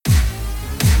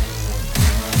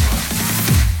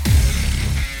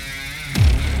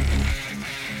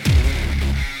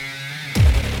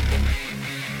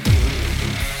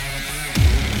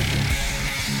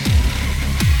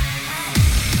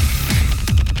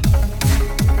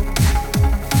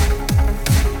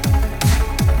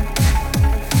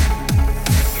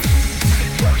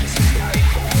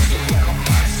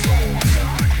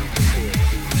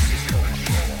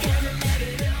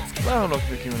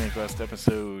Quest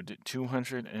episode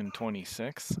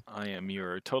 226. I am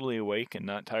your totally awake and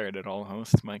not tired at all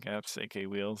host, Mike Apps, aka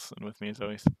Wheels, and with me as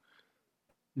always.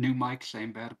 New Mike,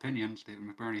 same bad opinions, David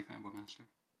McBurney, Fanboy Master.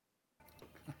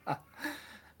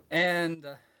 And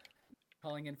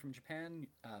calling in from Japan,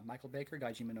 Michael Baker,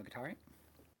 Gaijima no Gatari.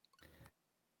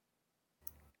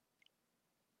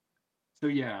 So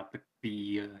yeah,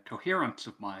 the coherence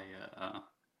of my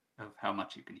of how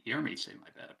much you can hear me say my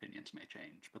bad opinions may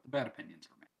change, but the bad opinions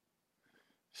remain.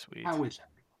 Sweet. How is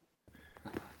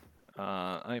everyone?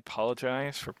 I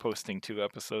apologize for posting 2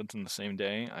 episodes in the same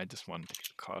day. I just wanted to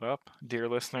get caught up, dear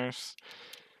listeners.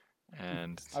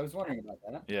 And I was wondering about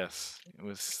that. yes, it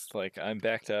was like I'm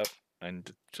backed up. I'm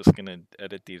just gonna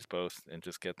edit these both and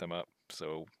just get them up,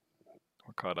 so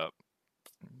we're caught up.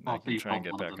 I can try and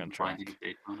get back on track.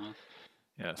 Daytona,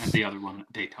 Yes. and the other one,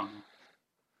 Daytona.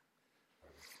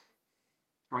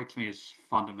 Strikes me as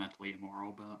fundamentally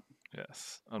immoral, but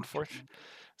yes, unfortunately.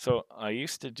 So I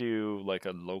used to do like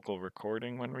a local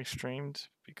recording when we streamed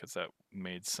because that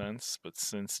made sense. But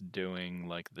since doing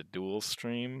like the dual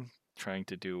stream, trying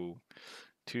to do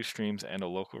 2 streams and a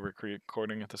local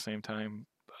recording at the same time,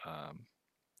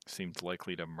 seemed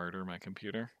likely to murder my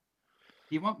computer.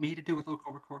 You want me to do a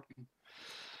local recording?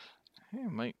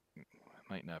 It might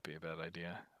not be a bad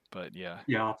idea, but yeah.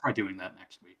 Yeah, I'll try doing that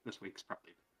next week. This week's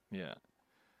probably. Yeah.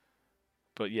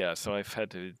 But yeah, so I've had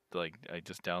to I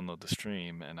just download the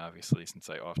stream, and obviously since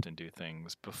I often do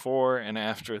things before and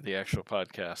after the actual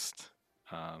podcast,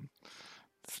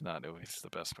 it's not always the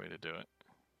best way to do it.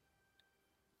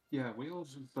 Yeah,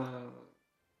 Wheels is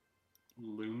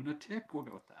lunatic. We'll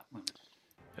go with that. Lunatic.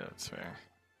 Yeah, that's fair.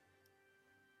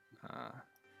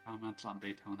 Comments on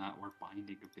Daytona or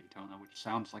Binding of Daytona, which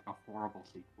sounds like a horrible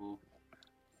sequel.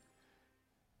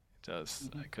 It does.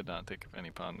 I could not think of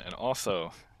any pun. And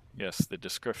also, yes, the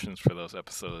descriptions for those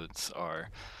episodes are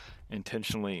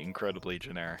intentionally incredibly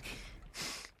generic.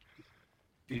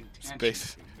 It's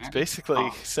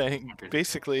basically saying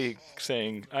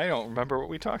I don't remember what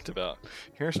we talked about.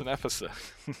 Here's an episode.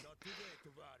 Okay,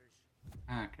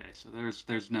 so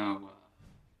there's no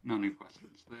new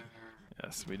questions there.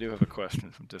 Yes, we do have a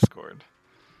question from Discord.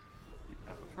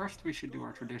 Yeah, but first, we should do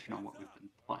our traditional what we've been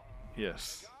playing.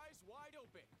 Yes.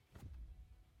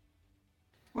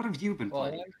 What have you been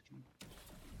playing?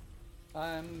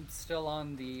 I'm still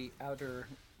on the Outer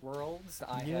Worlds.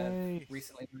 Yay.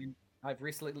 I've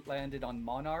recently landed on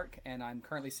Monarch, and I'm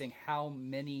currently seeing how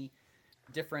many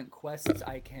different quests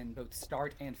I can both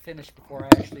start and finish before I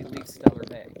actually leave Stellar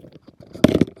Bay.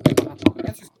 The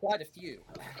answer's quite a few.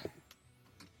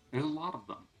 There's a lot of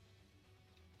them.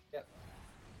 Yep.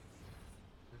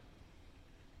 I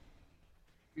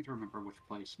need to remember which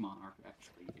place Monarch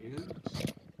actually is.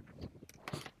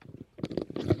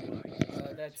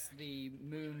 That's the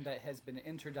moon that has been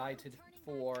interdicted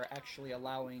for actually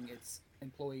allowing its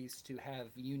employees to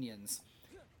have unions.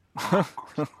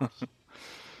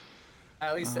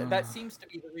 At least that seems to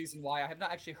be the reason why. I have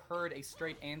not actually heard a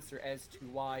straight answer as to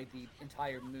why the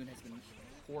entire moon has been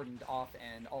cordoned off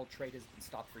and all trade has been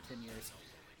stopped for 10 years.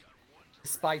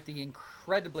 Despite the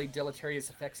incredibly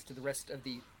deleterious effects to the rest of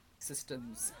the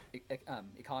system's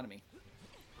economy.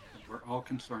 We're all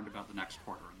concerned about the next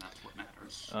quarter, and that's what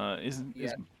matters.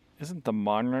 Isn't the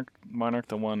Monarch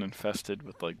the one infested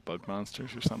with like bug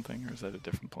monsters or something, or is that a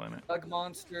different planet? Bug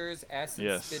monsters,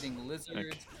 acid-spitting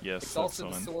lizards. Yes, it's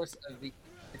also the source of the.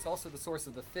 It's also the source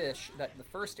of the fish that the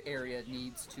first area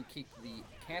needs to keep the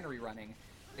cannery running,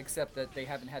 except that they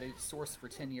haven't had a source for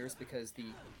 10 years because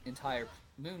the entire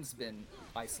moon's been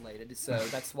isolated. So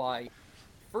that's why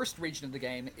first region of the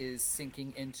game is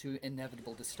sinking into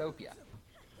inevitable dystopia.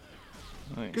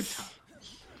 Nice. Good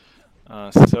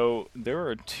time. So there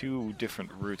are 2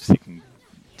 different routes you can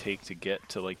take to get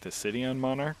to like the city on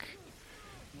Monarch.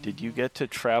 Did you get to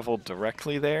travel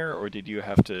directly there, or did you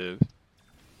have to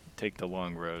take the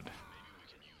long road?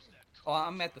 Oh,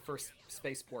 I'm at the first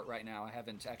spaceport right now. I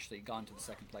haven't actually gone to the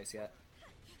second place yet.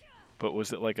 But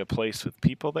was it like a place with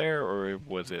people there, or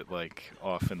was it like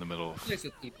off in the middle of... Place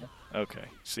with people. Okay.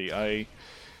 See, I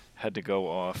had to go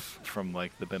off from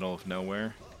like the middle of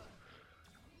nowhere.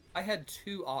 I had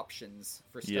 2 options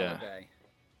for Stellar Bay.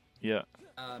 Yeah.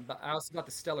 But I also got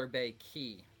the Stellar Bay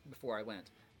key before I went.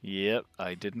 Yep,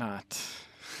 I did not.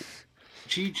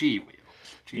 GG, Wheels.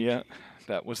 GG. Yeah,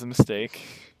 that was a mistake.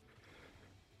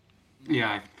 Yeah,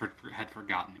 I had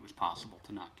forgotten it was possible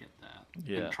to not get that.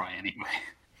 Yeah. Didn't try anyway.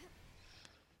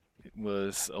 It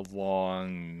was a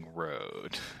long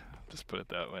road. Just put it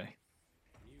that way.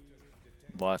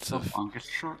 Lots of longest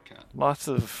shortcut. Lots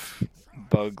of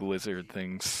bug lizard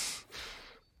things.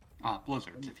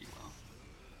 Blizzards, if you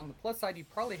will. On the plus side, you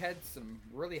probably had some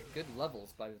really good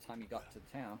levels by the time you got to the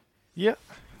town. Yeah,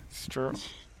 it's true. Save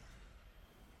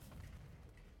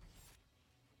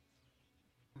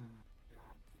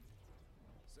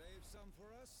some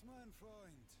for us, mein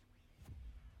Freund.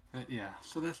 Yeah,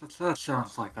 so that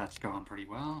sounds like that's going pretty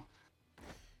well.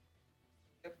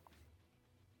 Yep.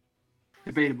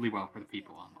 Debatably well for the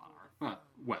people on Monarch, but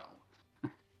well.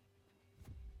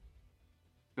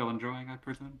 Still enjoying, I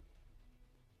presume?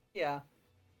 Yeah.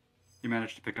 You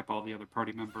managed to pick up all the other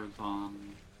party members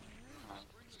on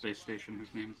Space Station,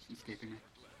 whose name is escaping me.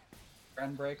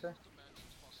 Friendbreaker.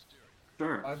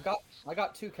 Sure, I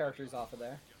got 2 characters off of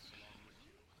there.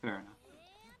 fair enough.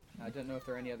 I don't know if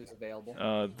there are any others available.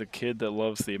 The kid that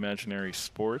loves the imaginary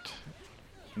sport.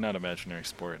 Not imaginary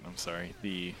sport, I'm sorry.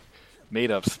 The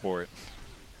made-up sport.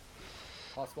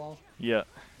 Oswald? Yeah.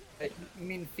 You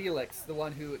mean Felix, the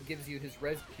one who gives you his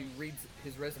who reads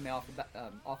his resume off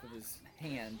of his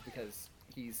hand because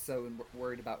he's so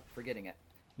worried about forgetting it.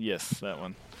 Yes, that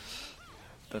one.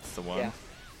 That's the one. Yeah.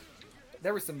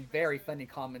 There were some very funny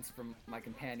comments from my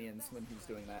companions when he was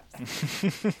doing that.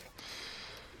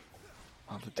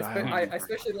 Oh, the dialogue. I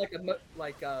especially like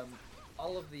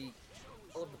all of the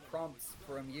prompts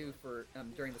from you for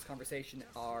during this conversation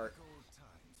are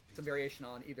some variation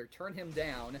on either turn him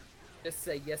down, just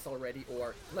say yes already,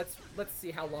 or let's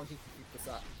see how long he can keep this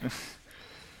up.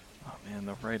 Oh man,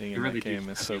 the writing You in really that game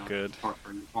is so good.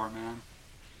 Man.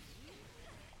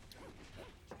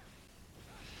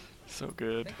 So I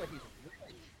good. think like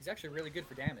he's actually really good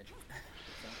for damage.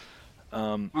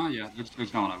 Oh yeah,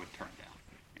 there's no one I would turn down.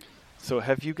 So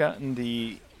have you gotten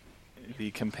the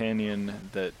companion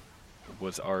that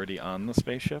was already on the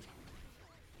spaceship?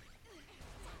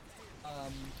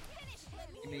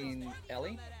 You mean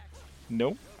Ellie?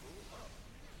 Nope.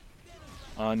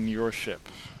 On your ship.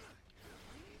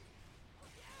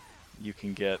 You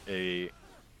can get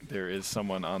there is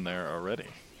someone on there already.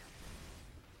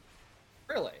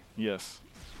 Really? Yes.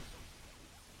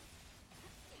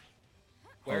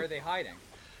 Where are they hiding?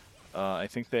 I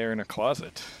think they're in a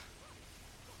closet.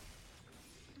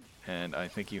 And I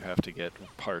think you have to get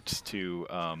parts to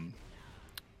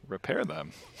repair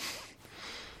them.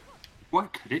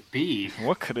 What could it be?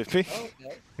 What could it be? Oh,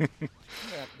 okay. I'm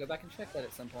gonna have to go back and check that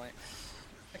at some point.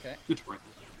 Okay. It's right.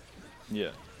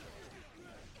 Yeah.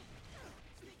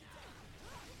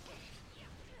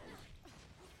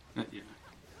 Yeah.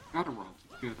 Outer Worlds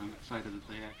is good. I'm excited that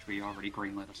they actually already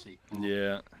greenlit a sequel.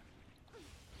 Yeah.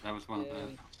 That was one Yeah. of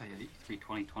the, say, E3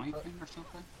 2020 thing or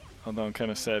something? Although I'm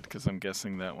kind of sad because I'm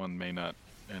guessing that one may not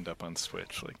end up on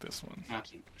Switch like this one. That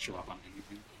didn't show up on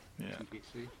anything. Yeah. On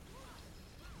PC.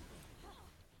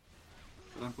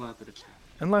 But I'm glad that it's happening.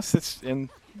 Unless it's in.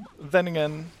 Then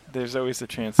again, there's always a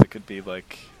chance it could be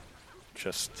like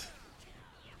just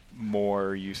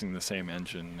more using the same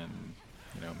engine and,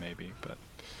 maybe, but.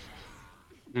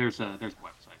 There's a website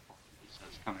for it. It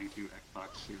says coming to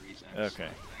Xbox Series X.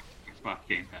 Okay. Xbox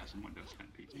Game Pass and Windows 10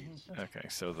 PCs. Okay,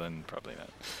 so then probably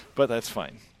not. But that's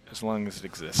fine, as long as it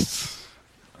exists.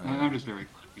 I'm just very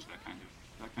glad because that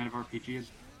kind of RPG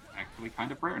is actually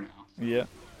kind of rare now. Yeah.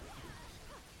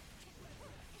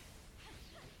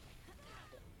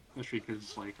 Especially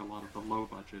because like a lot of the low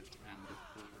budget and the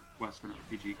Western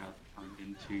RPG got turned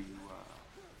into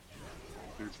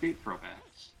their skate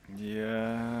throwbacks.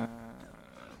 Yeah. A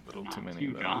little too Not many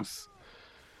of too, John. those.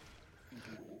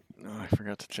 Oh, I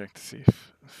forgot to check to see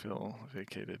if Phil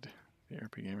vacated the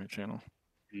RP Gamer channel.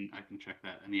 And I can check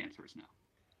that, and the answer is no.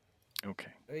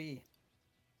 Okay. Oy.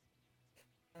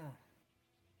 Ah.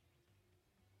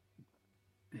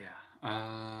 Yeah.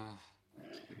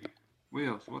 Let's see.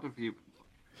 Wheels, what have you been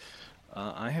playing?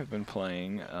 I have been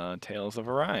playing Tales of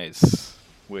Arise,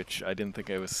 which I didn't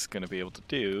think I was going to be able to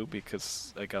do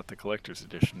because I got the collector's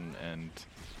edition and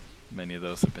many of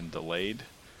those have been delayed.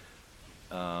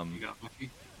 You got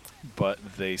lucky? But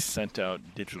they sent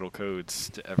out digital codes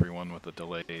to everyone with a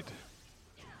delayed Okay,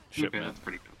 shipment. that's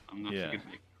pretty good. I'm not Yeah. sure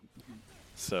make.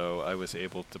 So I was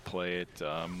able to play it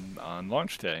on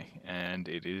launch day, and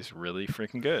it is really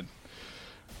freaking good.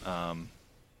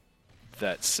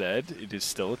 That said, it is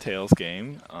still a Tales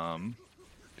game.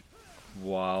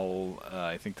 While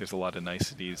I think there's a lot of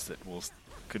niceties that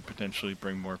could potentially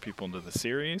bring more people into the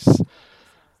series,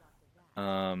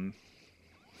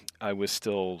 I was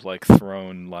still like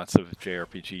thrown lots of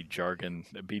JRPG jargon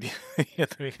immediately at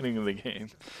the beginning of the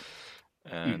game,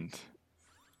 and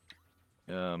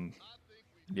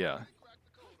yeah.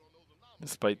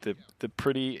 Despite the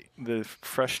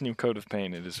fresh new coat of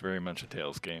paint, it is very much a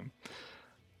Tales game.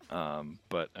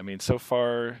 But I mean, so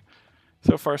far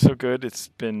so good. It's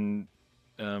been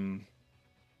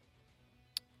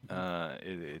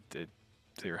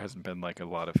There hasn't been like a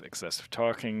lot of excessive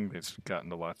talking. There's gotten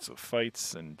to lots of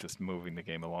fights and just moving the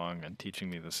game along and teaching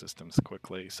me the systems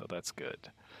quickly, so that's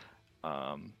good.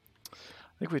 I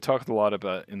think we talked a lot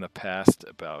about in the past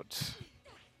about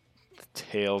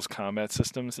Tales combat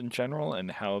systems in general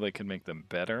and how they can make them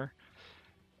better,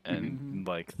 and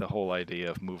like the whole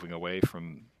idea of moving away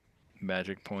from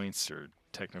magic points or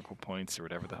technical points or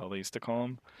whatever the hell they used to call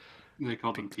them. They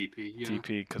called them TP. Yeah.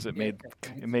 TP because it Yeah,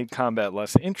 it made combat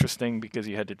less interesting because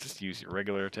you had to just use your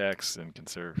regular attacks and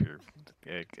conserve your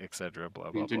etc.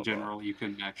 Blah blah In blah. general, you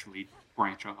can actually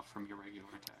branch off from your regular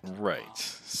attacks. Right.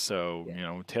 So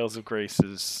Yeah. Tales of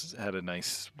Graces had a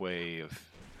nice way of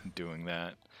doing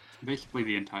that. Basically,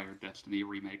 the entire Destiny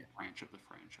remake branch of the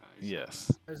franchise.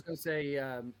 Yes. I was going to say,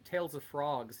 Tales of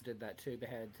Frogs did that too. They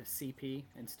had CP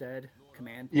instead,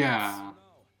 command points. Yeah.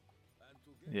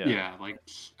 Yeah. Yeah, like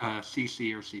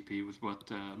CC or CP was what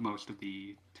most of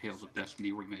the Tales of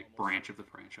Destiny remake branch of the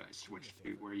franchise switched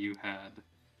to, where you had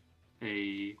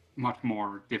a much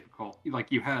more difficult,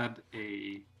 like you had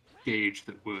a gauge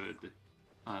that would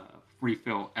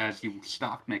refill as you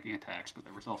stopped making attacks, but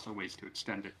there was also ways to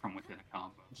extend it from within a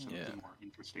combo, so it was a more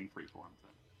interesting freeform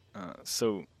thing.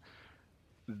 So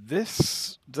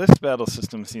this battle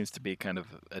system seems to be kind of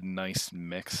a nice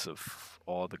mix of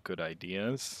all the good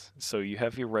ideas. So you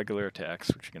have your regular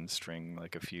attacks, which you can string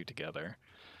like a few together,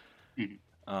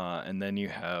 and then you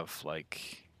have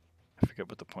like, I forget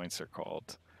what the points are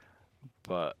called,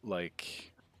 but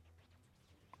like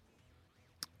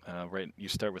right, you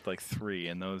start with like 3,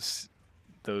 and those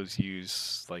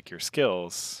use like your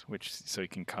skills, which so you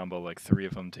can combo like 3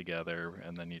 of them together,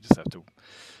 and then you just have to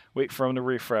wait for them to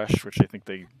refresh, which I think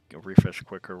they refresh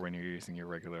quicker when you're using your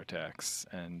regular attacks,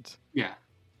 and Yeah.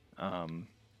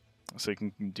 So you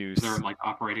can do. They're like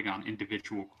operating on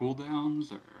individual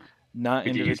cooldowns, or Not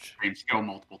could you use individual. the same skill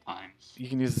multiple times? You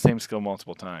can use the same skill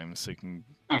multiple times, so you can.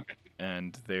 Okay.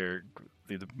 And the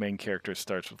main character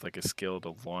starts with like a skill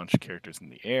to launch characters in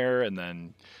the air, and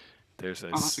then there's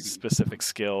a specific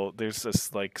skill. There's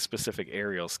this like specific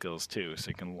aerial skills too, so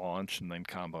you can launch and then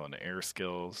combo into air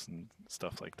skills and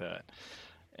stuff like that.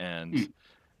 And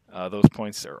those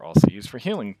points are also used for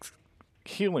healing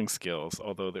skills,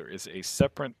 although there is a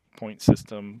separate point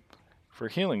system for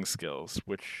healing skills,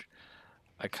 which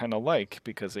I kind of like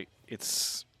because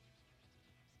it's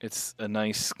a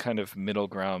nice kind of middle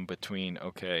ground between,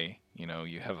 okay,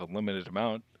 you have a limited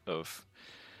amount of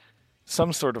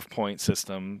some sort of point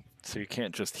system, so you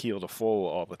can't just heal to full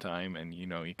all the time, and you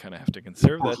kind of have to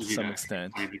conserve that to some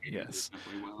extent. Yes,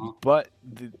 but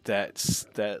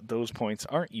those points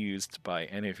aren't used by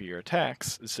any of your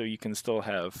attacks, so you can still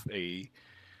have a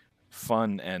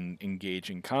fun and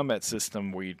engaging combat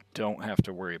system where you don't have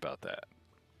to worry about that.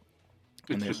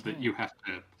 It's just that you have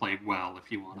to play well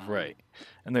if you want to. Right,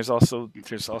 and there's also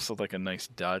like a nice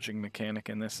dodging mechanic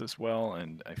in this as well,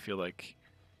 and I feel like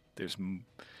there's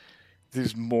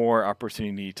more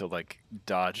opportunity to like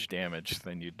dodge damage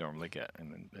than you'd normally get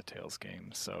in a Tales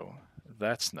game, so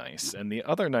that's nice. And the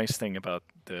other nice thing about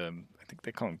I think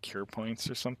they call them cure points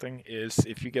or something, is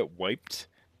if you get wiped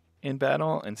in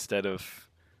battle instead of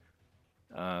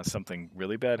something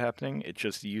really bad happening, it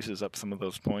just uses up some of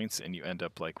those points, and you end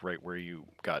up like right where you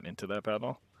got into that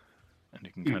battle, and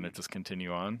you can kind of just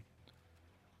continue on.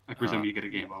 I presume you get a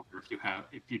game over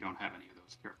if you don't have any of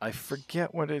those characters. I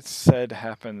forget what it said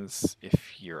happens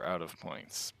if you're out of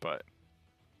points, but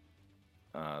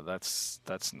that's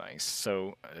nice.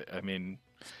 So I mean,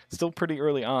 still pretty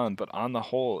early on, but on the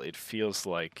whole, it feels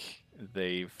like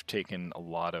they've taken a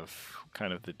lot of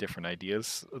kind of the different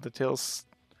ideas of the Tales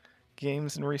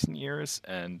games in recent years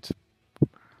and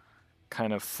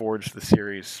kind of forged the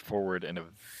series forward in a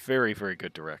very, very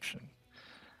good direction.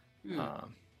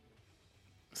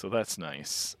 So that's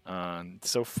nice.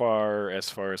 So far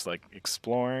as like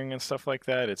exploring and stuff like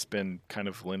that, it's been kind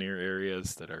of linear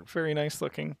areas that are very nice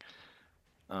looking.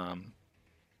 And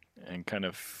kind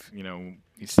of, you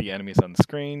see enemies on the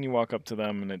screen, you walk up to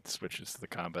them, and it switches to the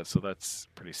combat. So that's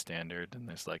pretty standard. And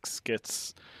there's like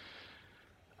skits.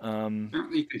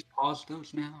 Apparently you can pause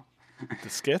those now. The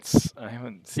skits? I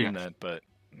haven't seen that, but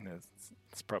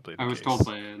it's probably the case. I was told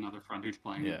by another friend who's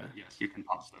playing it that yes, you can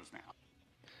pause those now.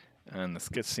 And the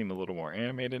skits seem a little more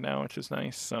animated now, which is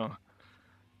nice. So,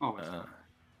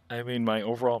 I mean, my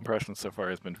overall impression so far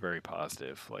has been very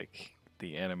positive. Like,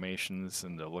 the animations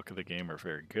and the look of the game are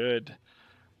very good.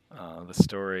 The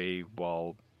story,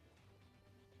 while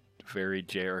very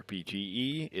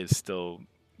JRPG-y, is still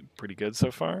pretty good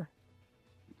so far,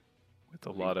 with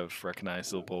a lot of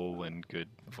recognizable and good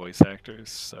voice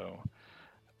actors. So,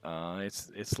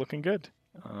 it's looking good.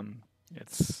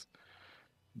 It's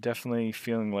Definitely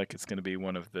feeling like it's going to be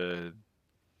one of the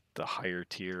higher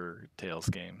tier Tales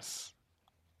games.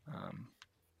 I'm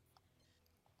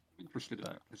interested in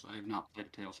but- it because I have not played a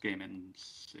Tales game in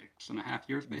 6.5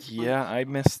 years, basically. Yeah, I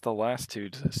missed the last two,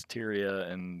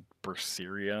 Zestiria and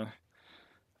Berseria.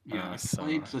 Yeah, I so-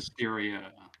 played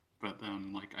Zestiria, but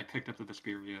then like I picked up the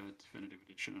Vesperia Definitive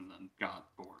Edition and then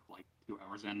got bored like 2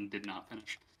 hours in and did not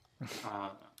finish.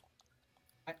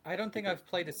 I don't think I've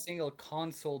played a single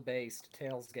console-based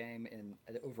Tales game in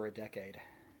over a decade.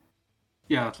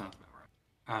 Yeah, that sounds about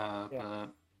right. Yeah. But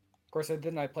Of course,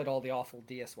 I played all the awful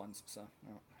DS ones, so...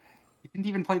 you didn't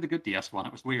even play the good DS one.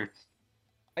 It was weird.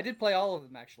 I did play all of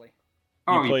them, actually.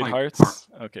 You played Hearts?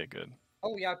 Okay, good.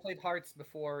 Oh, yeah, I played Hearts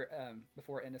before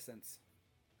Innocence.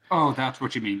 Oh, that's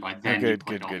what you mean by then. good, you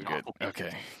played good, all good, the good. awful pieces.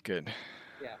 Okay, good.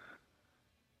 Yeah.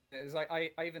 It's like,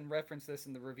 I even referenced this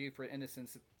in the review for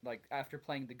Innocence. Like, after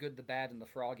playing the good, the bad, and the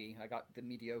froggy, I got the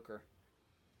mediocre.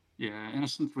 Yeah,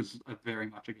 Innocence was very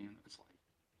much a game that was like,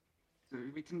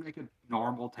 we can make a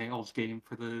normal Tales game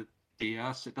for the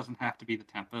DS. It doesn't have to be the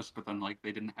Tempest, but then like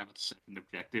they didn't have a second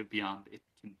objective beyond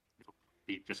it'll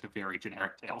be just a very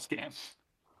generic Tales game.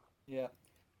 Yeah.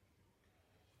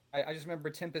 I just remember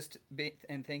Tempest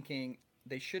and thinking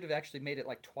they should have actually made it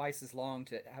like twice as long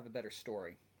to have a better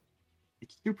story.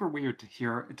 It's super weird to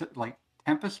hear. Like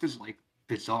Tempest is like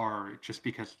bizarre just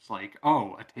because it's like,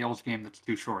 oh, a Tales game that's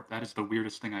too short. That is the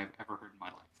weirdest thing I've ever heard in my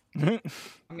life.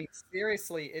 I mean,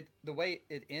 seriously, the way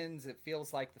it ends, it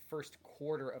feels like the first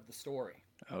quarter of the story.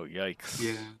 Oh, yikes.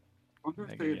 Yeah. I wonder if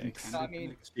Mega they had yikes. intended No, I to mean,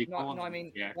 make a sequel. I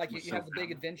mean, the action like was you so have the big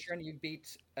bad. adventure and you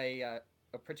beat a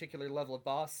particular level of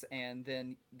boss, and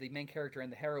then the main character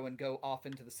and the heroine go off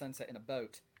into the sunset in a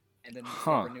boat, and then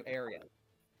discover a new area.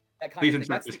 That kind Please of thing.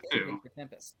 That's the insert this ending too. for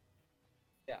Tempest.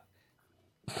 Yeah.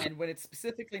 And when it's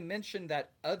specifically mentioned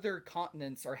that other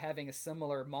continents are having a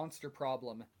similar monster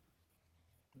problem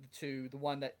to the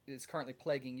one that is currently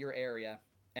plaguing your area,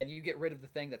 and you get rid of the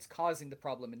thing that's causing the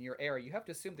problem in your area, you have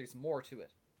to assume there's more to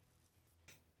it.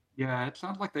 Yeah, it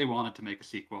sounds like they wanted to make a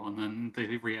sequel, and then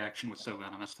the reaction was so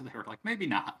venomous that they were like, maybe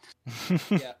not.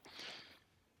 Yeah.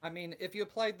 I mean, if you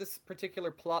applied this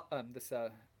particular plot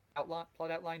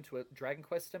outline to a Dragon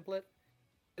Quest template,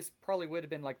 this probably would have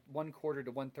been like 1/4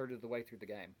 to 1/3 of the way through the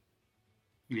game.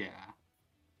 Yeah.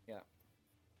 Yeah.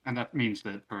 And that means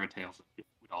that for a Tales, it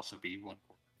would also be 1/4.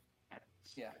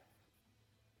 Yeah.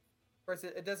 Of course,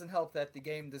 it doesn't help that the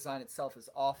game design itself is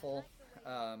awful,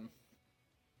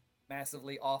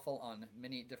 massively awful on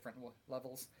many different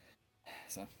levels.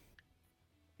 So.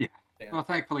 Yeah. Well,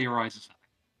 thankfully, Arise is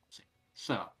nothing.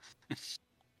 So.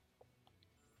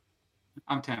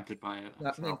 I'm tempted by it.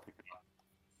 I'm sure I'll pick it up.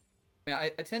 I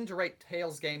mean, I tend to rate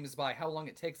Tales games by how long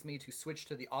it takes me to switch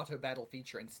to the auto battle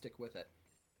feature and stick with it.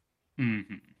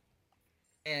 Mm-hmm.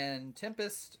 And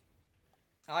Tempest,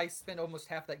 I spent almost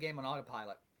half that game on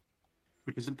autopilot.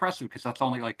 Which is impressive because that's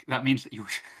only like that means that you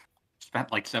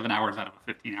spent like 7 hours out of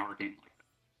a 15-hour game like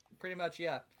that. Pretty much,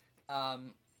 yeah. I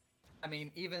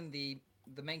mean, even the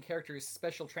main character's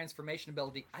special transformation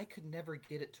ability, I could never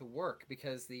get it to work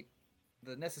because the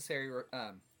necessary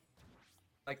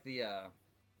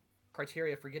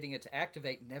criteria for getting it to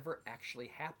activate never actually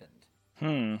happened.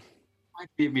 Might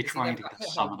be me Is he trying to never get a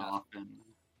held summon enough? off and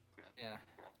Yeah.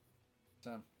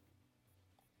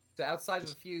 So outside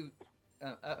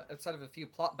of a few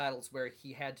plot battles where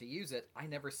he had to use it, I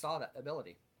never saw that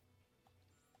ability.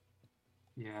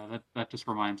 yeah, that just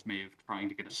reminds me of trying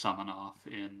to get a summon off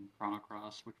in Chrono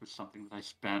Cross, which was something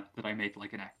that I made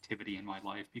like an activity in my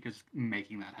life because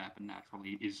making that happen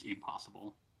naturally is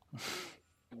impossible.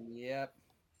 Yep.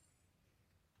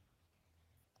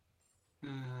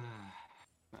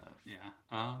 Yeah.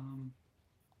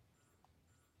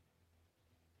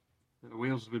 The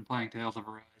Wheels have been playing Tales of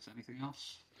Arise. Anything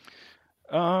else?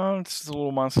 Just a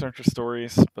little Monster Hunter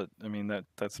Stories, but I mean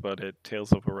that's about it.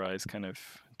 Tales of Arise kind of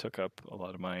took up a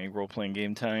lot of my role-playing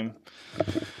game time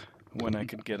when I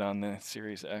could get on the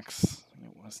Series X.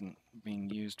 It wasn't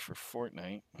being used for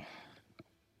Fortnite.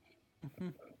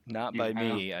 Not by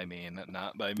me, I mean,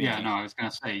 not by me. Yeah, no, I was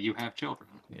gonna say you have children.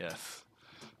 Yes.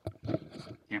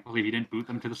 Can't believe you didn't boot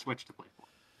them to the Switch to play for.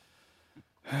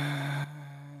 In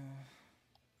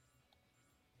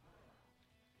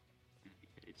any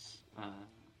case,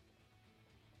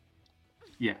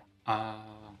 yeah.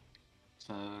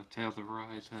 So Tales of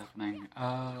Arise happening.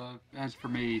 As for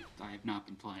me, I have not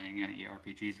been playing any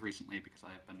RPGs recently because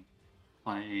I have been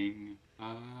playing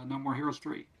No More Heroes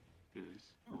 3. It is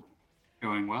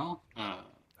going well. Are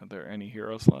there any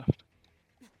heroes left?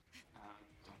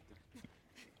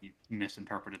 You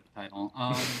misinterpreted the title.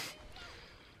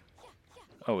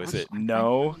 Oh, is it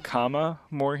no, comma,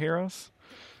 more heroes?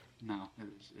 No,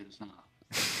 it is not.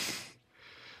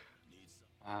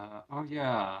 Oh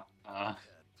yeah.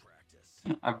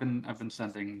 I've been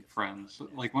sending friends.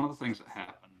 Like one of the things that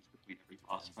happens between every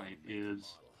boss fight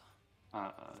is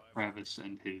Travis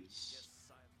and his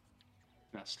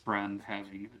best friend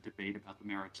having a debate about the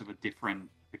merits of a different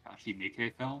Takashi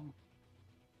Miike film.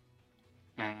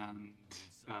 And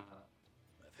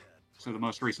so the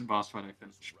most recent boss fight I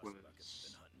finished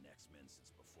was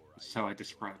so I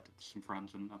described it to some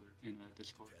friends in a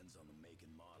Discord.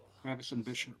 Travis and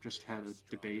Bishop just had a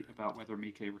debate about whether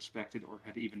Miike respected or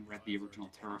had even read the original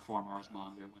Terraform Mars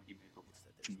manga when he made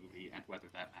the movie, and whether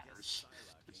that matters.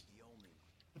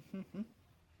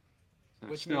 So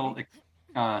Which still, movie?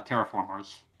 Terraform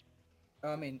Mars.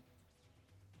 I mean,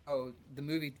 oh, the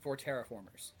movie for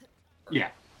Terraformers. Yeah,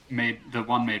 the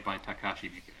one made by Takashi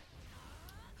Miike.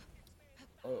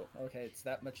 Oh, okay, it's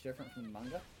that much different from the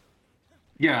manga?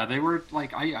 Yeah, they were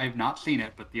like I've not seen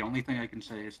it, but the only thing I can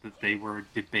say is that they were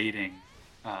debating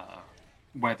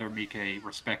whether Miike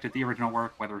respected the original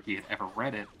work, whether he had ever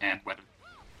read it, and whether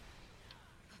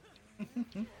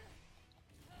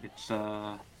it's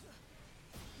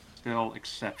still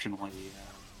exceptionally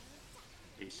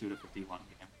a Suda 51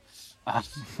 game.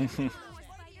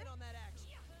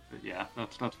 But yeah,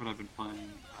 that's what I've been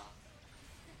playing.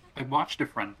 I watched a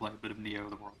friend play a bit of Neo: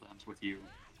 The World Ends with You.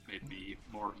 Made me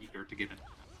more eager to get into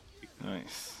it.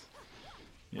 Nice.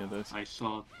 Yeah, I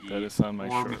saw that is on my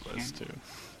core short list too.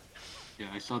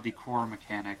 Yeah, I saw the core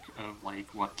mechanic of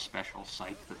like what special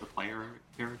sight that the player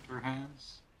character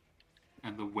has,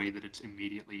 and the way that it's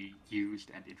immediately used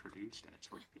and introduced, and it's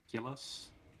ridiculous.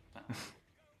 I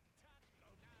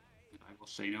will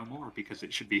say no more because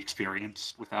it should be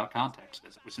experienced without context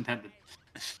as it was intended.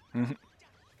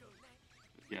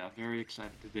 Yeah, very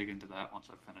excited to dig into that once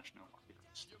I've finished No More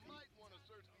Heroes.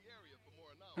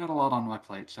 Had a lot on my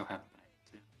plate, so haven't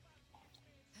been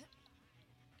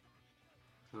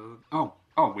able to.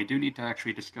 Oh, we do need to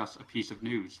actually discuss a piece of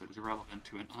news that is relevant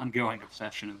to an ongoing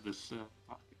obsession of this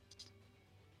podcast.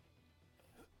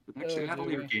 The next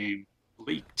Atelier game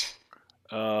leaked.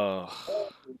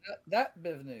 That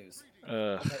bit of news.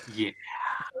 Yeah.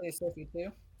 Sophie 2?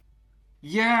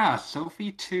 Yeah,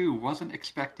 Sophie 2 wasn't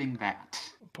expecting that.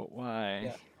 But why?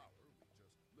 Yeah.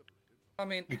 I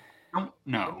mean, don't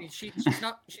know. I mean, she's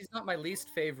not my least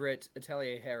favorite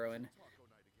Atelier heroine.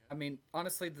 I mean,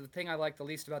 honestly, the thing I liked the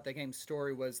least about that game's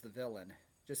story was the villain,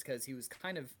 just because he was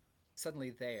kind of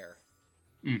suddenly there.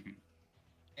 Mm-hmm.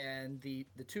 And the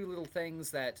two little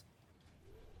things that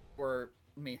were,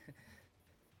 I mean,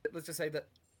 let's just say that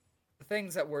the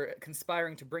things that were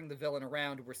conspiring to bring the villain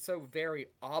around were so very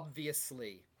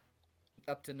obviously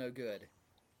up to no good,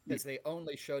 because they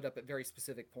only showed up at very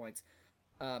specific points.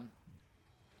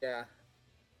 Yeah.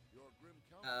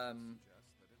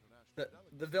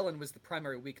 The villain was the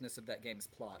primary weakness of that game's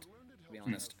plot, to be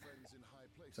honest.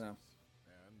 So.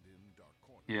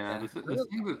 Yeah, the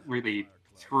thing that really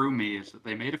threw me is that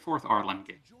they made a fourth Arlen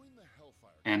game,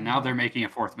 and now they're making a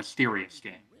fourth Mysterious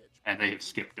game, and they have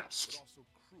skipped us.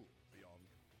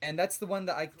 And that's the one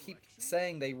that I keep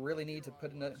saying they really need to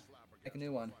put in make a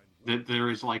new one.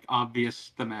 There is like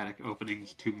obvious thematic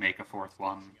openings to make a fourth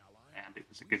one, and it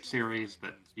was a good series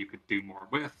that you could do more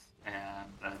with,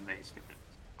 and then they skipped it.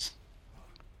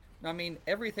 I mean,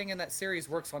 everything in that series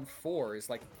works on fours,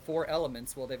 like 4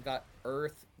 elements. Well, they've got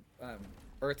earth,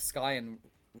 sky, and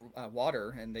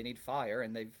water, and they need fire,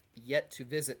 and they've yet to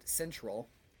visit Central,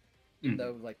 even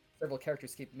though like several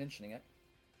characters keep mentioning it.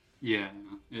 Yeah,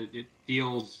 it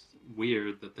feels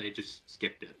weird that they just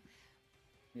skipped it.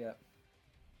 Yeah.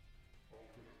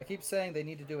 I keep saying they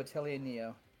need to do Atelier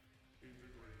Neo.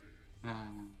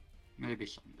 Maybe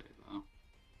someday though.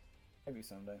 Maybe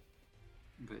someday.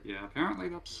 But yeah, apparently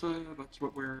that's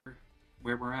what where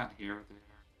we're at here. They're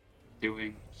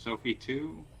doing Sophie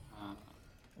 2.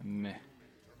 Meh.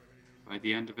 By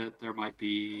the end of it, there might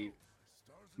be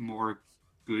more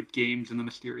good games in the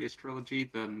Mysterious trilogy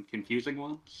than confusing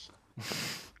ones.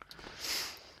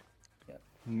 Yeah.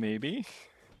 Maybe.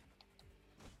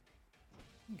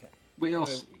 Okay. We'll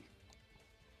see.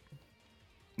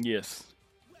 Yes.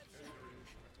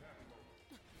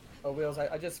 Oh, Wheels,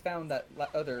 I just found that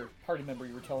other party member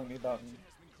you were telling me about in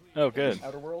Oh, good.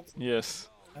 Outer Worlds. Yes.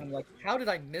 And I'm like, how did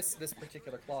I miss this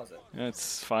particular closet?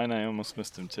 That's fine. I almost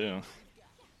missed him too.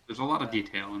 There's a lot of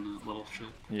detail in that little ship.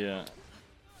 Yeah.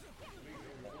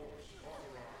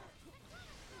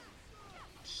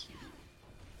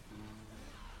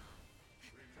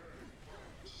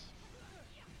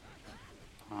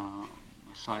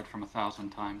 Aside from 1,000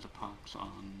 times a pox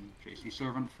on JC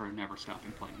Servant for never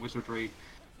stopping playing Wizardry.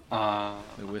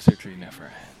 The wizardry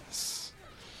never ends.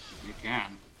 You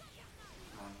can.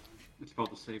 It's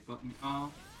called the save button.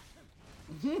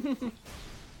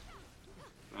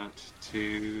 But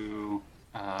to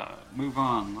move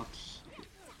on, let's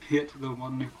hit the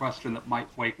one new question that might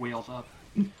wake wheels up.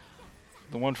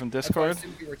 The one from That's what I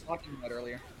Discord? assumed we were talking about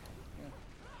earlier.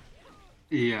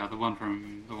 Yeah, the one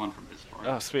from Discord.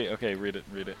 Oh, sweet. Okay, read it.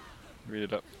 Read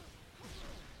it up.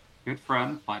 Good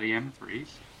friend PlatyM3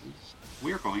 says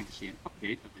we're going to see an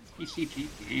update of the TCG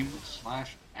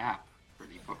game/app for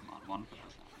the Pokemon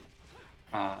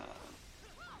 1000.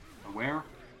 Aware?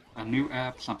 A new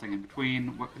app, something in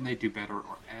between. What can they do better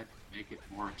or add to make it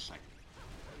more exciting?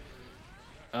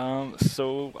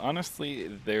 So honestly,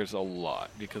 there's a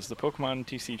lot because the Pokemon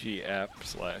TCG app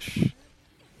slash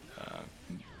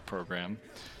program,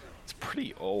 it's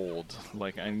pretty old.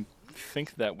 Like I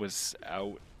think that was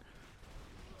out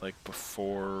like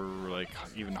before like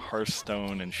even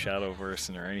Hearthstone and Shadowverse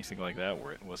and or anything like that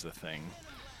where it was a thing.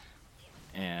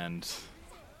 And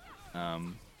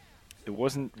it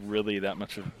wasn't really that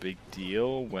much of a big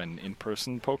deal when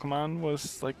in-person Pokemon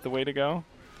was like the way to go.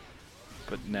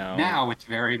 But Now it's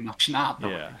very much not the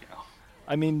way Yeah. to go.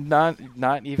 I mean, not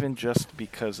even just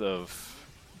because of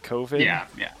COVID. Yeah.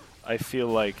 I feel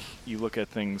like you look at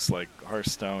things like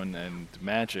Hearthstone and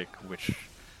Magic, which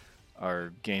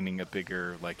are gaining a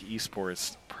bigger like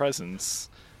esports presence.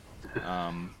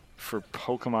 For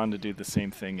Pokemon to do the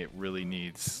same thing, it really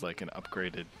needs like an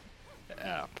upgraded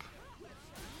app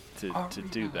to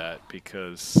do that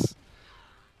because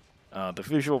the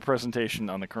visual presentation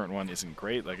on the current one isn't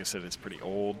great. Like I said, it's pretty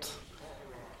old.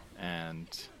 And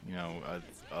you know,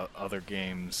 other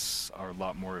games are a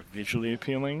lot more visually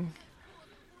appealing.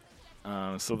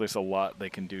 So there's a lot they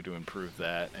can do to improve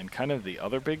that. And kind of the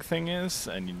other big thing is,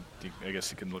 and I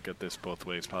guess you can look at this both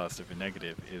ways, positive and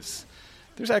negative, is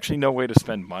there's actually no way to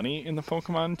spend money in the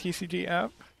Pokemon TCG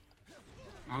app.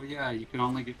 Oh yeah, you can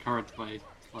only get cards by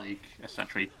like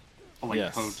essentially pulling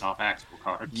Yes. codes off actual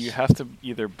cards. You have to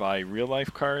either buy real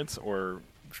life cards or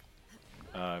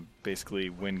basically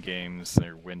win games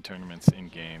or win tournaments in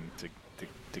game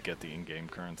to get the in-game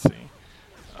currency.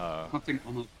 Something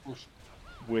almost bullshit.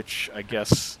 Which I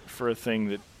guess for a thing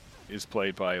that is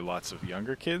played by lots of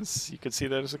younger kids, you could see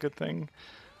that as a good thing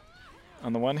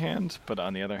on the one hand, but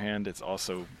on the other hand, it's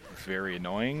also very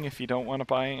annoying if you don't want to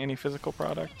buy any physical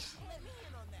product.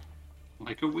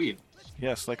 Like a wheel.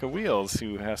 Yes, like a Wheels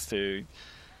who has to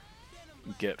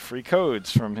get free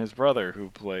codes from his brother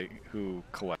who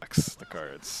collects the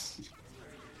cards.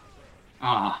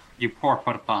 Ah, you poor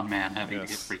put upon man having to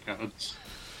get Yes. free codes.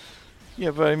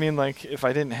 Yeah, but I mean, like, if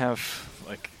I didn't have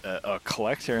like a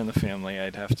collector in the family,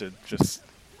 I'd have to just,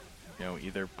 you know,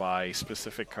 either buy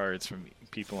specific cards from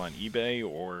people on eBay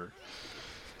or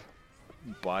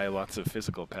buy lots of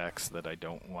physical packs that I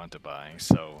don't want to buy.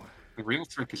 So, The real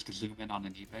trick is to zoom in on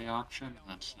an eBay auction and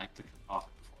then snipe the offer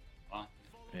before you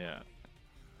buy. yeah.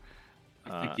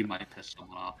 I think you might piss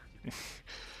someone off.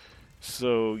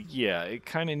 So, yeah, it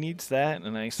kind of needs that.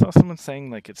 And I saw someone saying,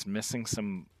 like, it's missing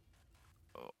some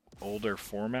older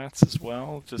formats as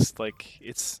well. Just, like,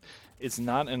 it's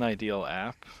not an ideal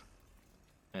app.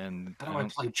 And How do I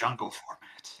play jungle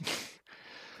format?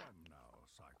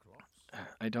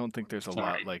 I don't think there's a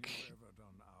Sorry. lot, like,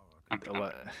 I'm- a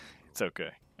lot. It's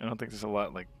okay. I don't think there's a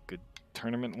lot like good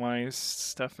tournament-wise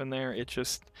stuff in there.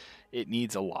 It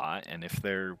needs a lot, and if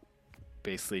they're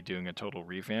basically doing a total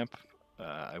revamp,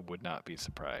 I would not be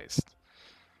surprised.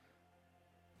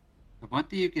 When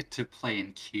do you get to play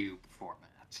in cube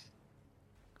format?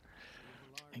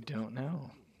 I don't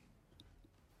know.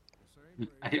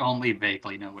 I only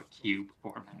vaguely know what cube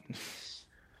format is.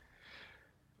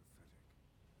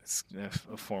 It's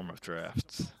a form of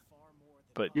draft,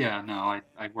 but Yeah, no,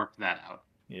 I worked that out.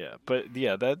 yeah, but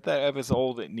yeah, that app is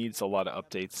old. It needs a lot of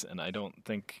updates, and I don't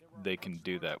think they can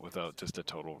do that without just a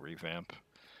total revamp.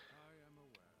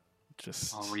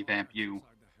 Just I'll revamp you.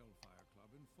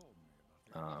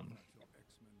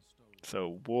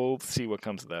 So we'll see what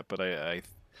comes of that, but I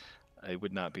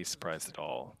would not be surprised at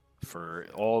all for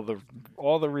all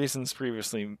the reasons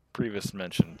previous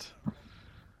mentioned.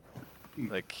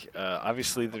 Like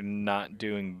obviously they're not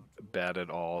doing bad at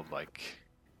all, like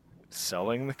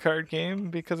selling the card game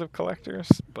because of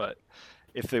collectors, but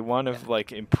if they want to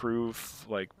like improve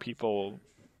like people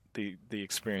the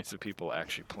experience of people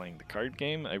actually playing the card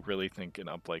game, I really think an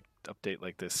update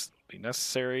like this would be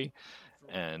necessary.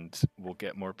 And we'll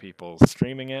get more people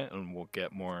streaming it, and we'll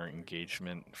get more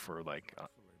engagement for like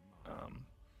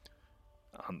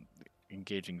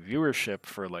engaging viewership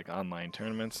for like online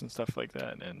tournaments and stuff like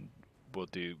that, and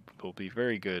will be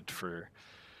very good for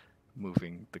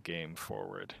moving the game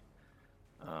forward.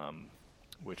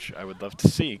 which I would love to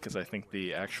see because I think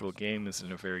the actual game is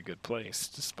in a very good place,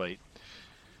 despite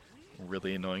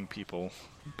really annoying people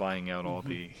buying out all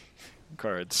the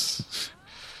cards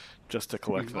just to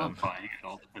collect We them. love buying it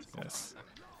all the physical Yes. product.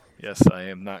 Yes, I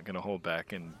am not going to hold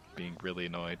back in being really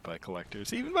annoyed by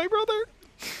collectors, even my brother,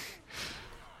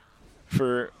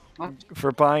 for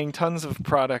buying tons of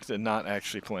product and not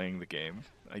actually playing the game.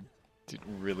 It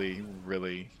really,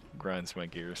 really grinds my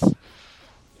gears.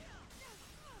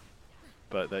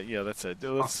 But that's it.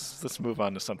 Let's move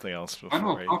on to something else When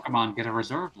will before Pokemon get a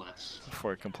reserve list?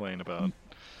 I complain about.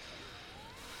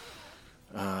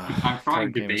 I'm trying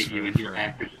card to games debate you, for- and you're for-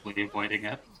 actively avoiding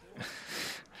it.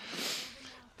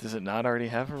 Does it not already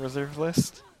have a reserve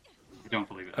list? I don't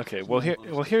believe it. Okay,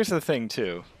 here's the thing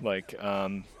too. Like,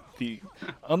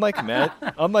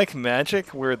 unlike Magic,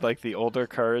 where like the older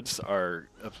cards are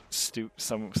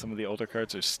some of the older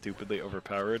cards are stupidly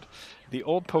overpowered. The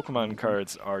old Pokemon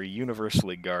cards are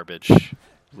universally garbage,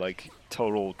 like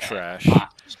total trash.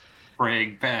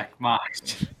 Bring back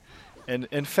Mox. And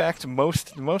in fact,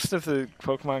 most of the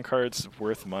Pokemon cards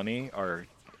worth money are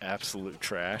absolute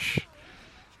trash.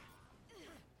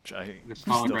 Which I The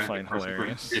still holographic find first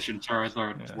hilarious. edition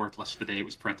Charizard was Yeah. worthless the day it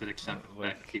was printed, except for the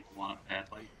Like- fact that people want it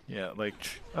badly. Yeah, like,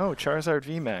 Charizard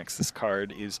VMAX. This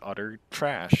card is utter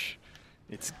trash.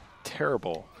 It's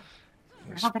terrible.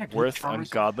 It's Never gonna get worth Charizard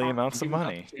ungodly card. amounts of Give it up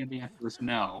money. to the answer is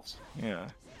no. Yeah.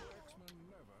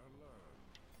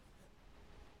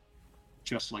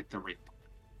 Just like the rape.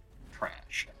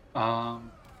 Trash.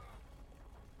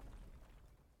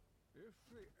 If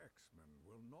the X-Men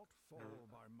will not fall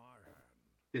by my hand,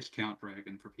 Discount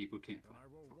Dragon for people who can't then find I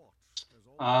will watch as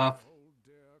all Uh, the old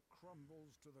dear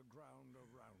crumbles to the ground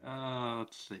around me.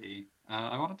 Let's see.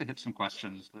 I wanted to hit some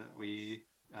questions that we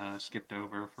skipped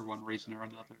over for one reason or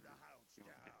another.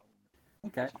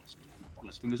 Okay.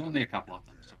 List, and there's only a couple of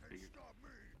them, so I figured.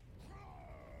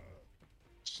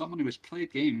 Someone who has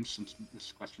played games since this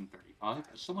is question 35.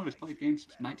 As someone who has played games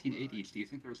since 1980s, do you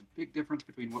think there was a big difference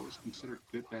between what was considered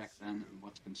good back then and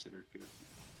what's considered good?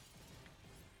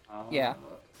 Yeah.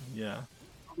 Yeah.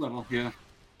 A little, yeah.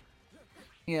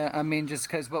 Yeah, I mean, just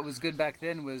because what was good back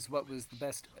then was what was the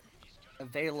best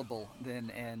available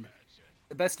then, and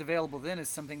the best available then is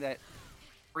something that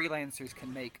freelancers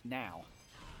can make now,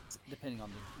 depending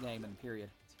on the game and period.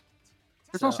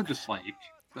 There's So- also just like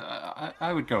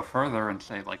I would go further and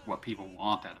say like what people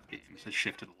want out of games has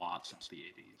shifted a lot since the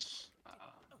 80s.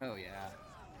 Oh yeah.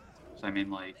 So I mean,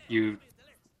 like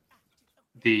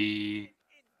the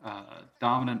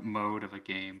dominant mode of a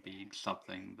game being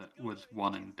something that was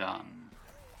one and done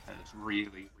has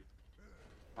really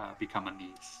become a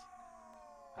niche.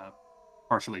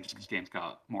 Partially just because games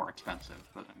got more expensive,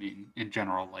 but I mean, in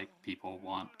general, like people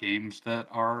want games that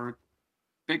are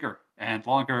bigger and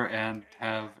longer and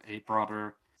have a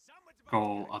broader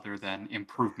goal other than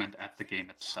improvement at the game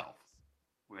itself,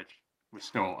 which was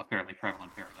still a fairly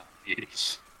prevalent paradigm in the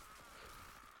 80s.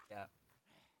 Yeah.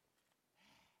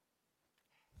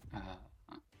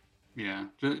 Yeah,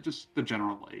 just the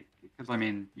general, like, because I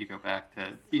mean, you go back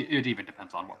to, it even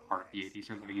depends on what part of the 80s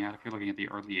you're looking at. If you're looking at the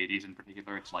early 80s in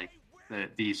particular, it's like,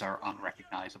 these are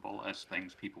unrecognizable as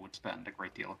things people would spend a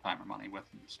great deal of time or money with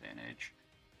in this day and age,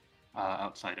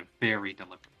 outside of very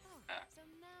deliberate feedback.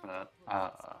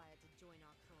 But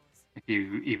if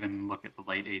you even look at the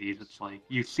late 80s, it's like,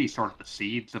 you see sort of the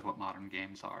seeds of what modern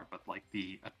games are, but like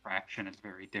the attraction is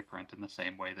very different in the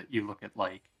same way that you look at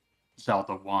like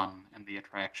Zelda 1 and the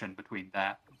attraction between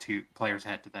that two players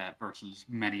head to that versus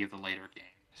many of the later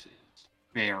games is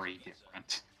very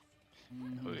different.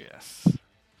 Oh yes.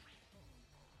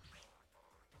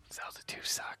 Zelda 2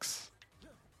 sucks.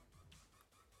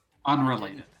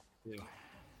 Unrelated.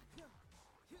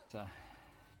 So,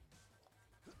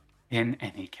 In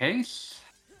any case,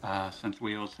 since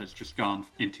Wheels has just gone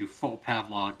into full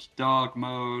Pavlov's dog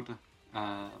mode,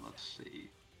 let's see.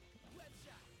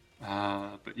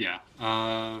 But yeah,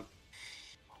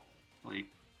 like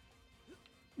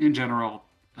in general,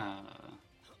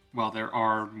 while there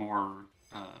are more,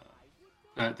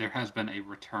 there has been a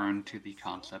return to the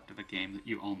concept of a game that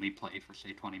you only play for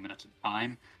say 20 minutes at a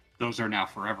time. Those are now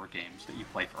forever games that you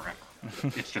play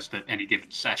forever. It's just that any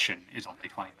given session is only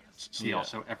 20 minutes. See, Yeah.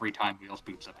 also every time Wheels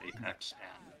boots up Apex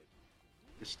and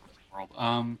this world.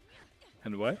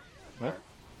 And what? What?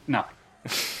 Nothing.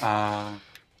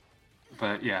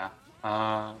 But yeah,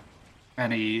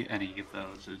 any of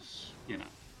those is, you know,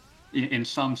 in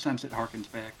some sense it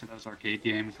harkens back to those arcade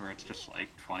games where it's just like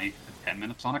 20 to 10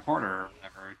 minutes on a quarter or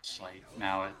whatever. It's like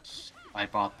now it's I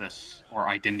bought this or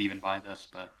I didn't even buy this,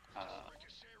 but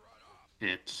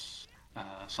it's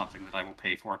something that I will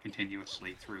pay for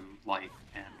continuously through life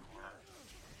and or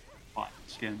buying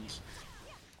skins.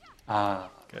 Gotta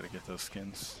get those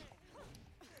skins.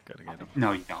 Gotta get them.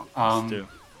 No, you don't.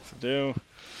 Do.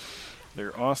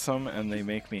 They're awesome and they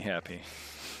make me happy.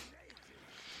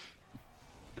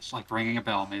 It's like ringing a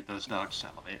bell made those dogs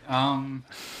salivate.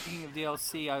 Speaking of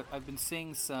DLC, I've been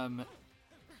seeing some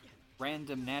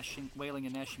random wailing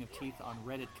and gnashing of teeth on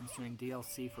Reddit concerning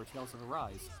DLC for Tales of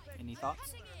Arise. Any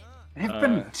thoughts? They've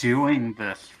been doing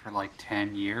this for like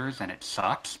 10 years and it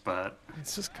sucks, but...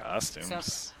 It's just costumes.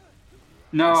 Is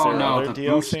No, there no, other the DLC?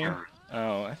 booster.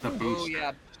 Oh, I The think Oh booster.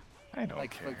 yeah, I don't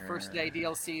like care. first day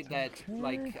DLC that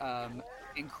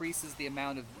increases the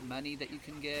amount of money that you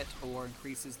can get, or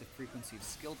increases the frequency of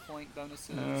skill point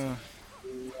bonuses,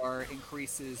 or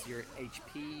increases your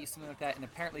HP, something like that. And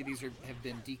apparently these have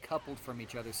been decoupled from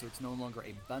each other, so it's no longer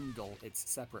a bundle; it's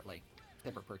separate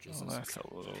purchases. Well, that's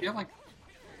a little I feel like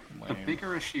the lame.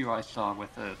 bigger issue I saw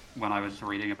with it when I was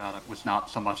reading about it was not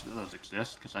so much that those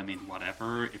exist, because I mean,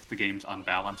 whatever, if the game's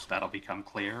unbalanced, that'll become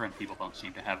clear, and people don't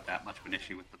seem to have that much of an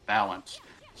issue with the balance,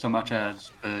 so much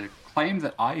as the claim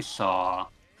that I saw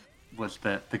was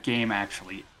that the game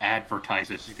actually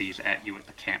advertises these at you at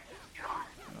the camp.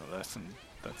 Oh,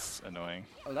 that's annoying.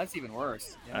 Oh, that's even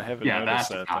worse. Yeah. I haven't Yeah, noticed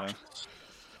that's that though. obnoxious.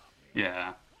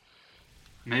 Yeah.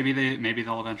 Maybe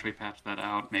they'll eventually patch that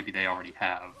out. Maybe they already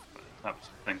have. But that was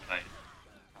the thing that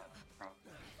I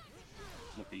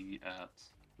looking at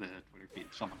the Twitter feed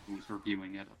of someone who was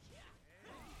reviewing it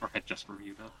or had just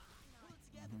reviewed it.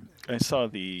 I saw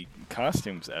the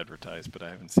costumes advertised, but I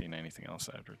haven't seen anything else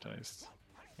advertised.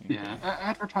 Yeah,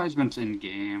 advertisements in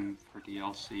game for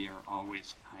DLC are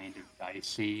always kind of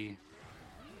dicey.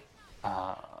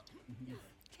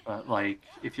 But like,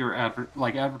 if you're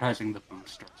advertising the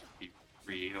boosters, be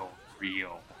real,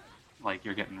 like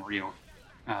you're getting real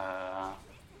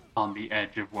on the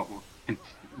edge of what will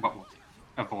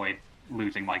avoid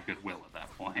losing my goodwill at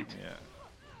that point. Yeah.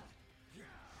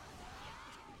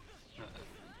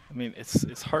 I mean,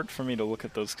 it's hard for me to look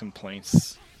at those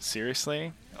complaints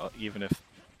seriously, even if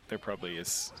there probably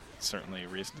is certainly a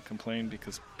reason to complain,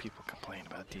 because people complain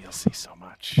about DLC so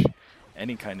much.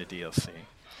 Any kind of DLC.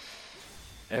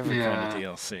 Every kind of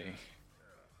DLC.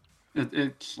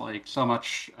 It's like so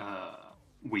much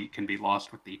wheat can be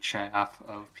lost with the chaff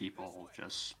of people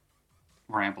just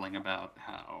rambling about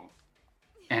how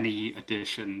any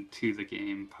addition to the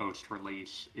game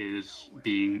post-release is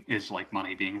like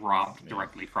money being robbed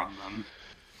directly from them.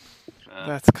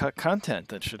 That's content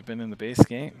that should have been in the base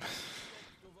game.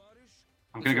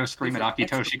 I'm gonna go scream at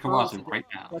Akitoshi Kawazu right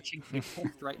now. Watching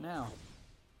right now.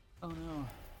 Oh no.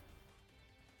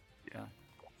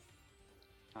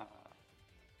 Yeah.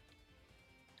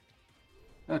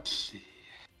 Let's see.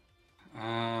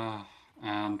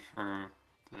 And for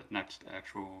the next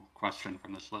actual question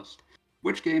from this list,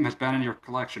 which game has been in your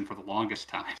collection for the longest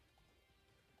time?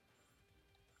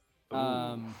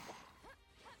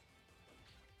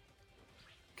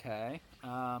 Okay.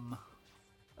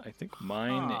 I think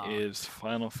mine is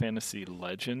Final Fantasy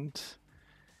Legend.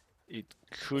 It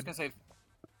I was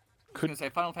gonna say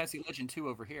Final Fantasy Legend 2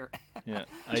 over here. Yeah,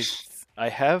 I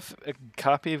have a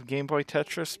copy of Game Boy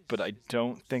Tetris, but I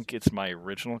don't think it's my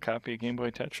original copy of Game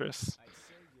Boy Tetris.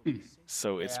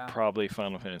 So it's probably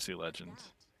Final Fantasy Legend.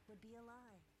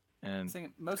 And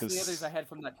most of the others I had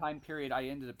from that time period, I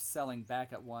ended up selling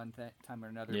back at one time or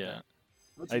another. Yeah.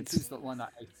 Legend 2 is the one I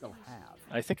still have.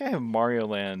 I think I have Mario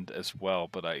Land as well,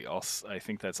 but I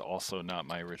think that's also not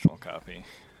my original copy.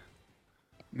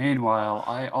 Meanwhile,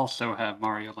 I also have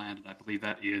Mario Land, and I believe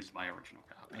that is my original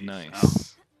copy. Nice.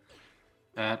 So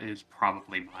that is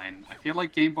probably mine. I feel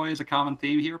like Game Boy is a common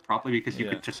theme here, probably because you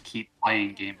could just keep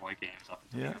playing Game Boy games up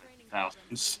until the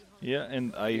 2000s. Yeah,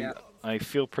 and I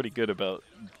feel pretty good about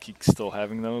still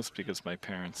having those because my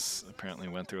parents apparently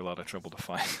went through a lot of trouble to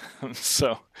find them.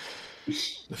 So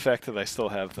the fact that I still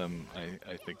have them,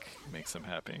 I think makes them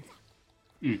happy.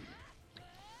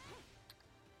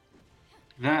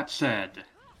 That said,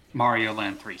 Mario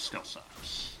Land 3 still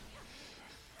sucks.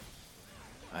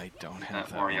 I don't have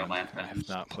that Wario one. Land I have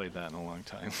not played that in a long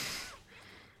time.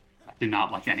 I do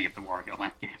not like any of the Wario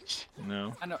Land games.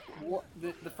 No? I know.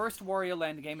 The first Wario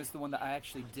Land game is the one that I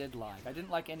actually did like. I didn't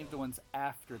like any of the ones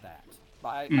after that. But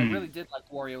I really did like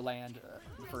Wario Land,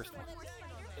 the first one.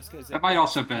 It might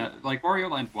also be, like, Wario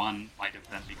Land 1 might have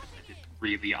been because I didn't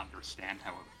really understand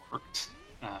how it worked.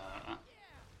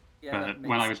 But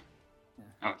when I was...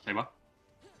 Oh, say what?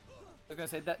 I was going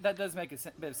to say, that does make a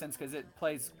bit of sense because it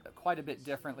plays quite a bit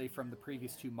differently from the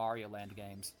previous two Mario Land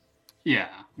games. Yeah,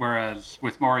 whereas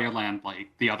with Mario Land, like,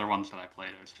 the other ones that I played,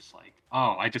 I was just like,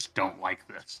 oh, I just don't like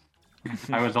this.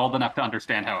 I was old enough to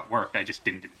understand how it worked, I just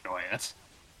didn't enjoy it.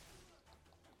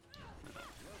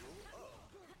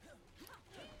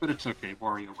 but it's okay.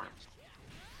 WarioWare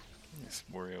Yes,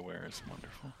 WarioWare is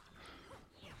wonderful.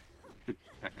 should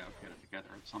check out Get It Together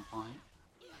at some point.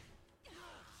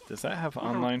 Does that have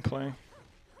Wonder- online play?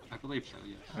 I believe so,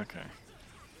 yes. Okay. I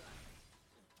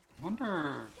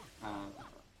wonder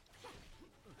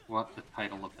what the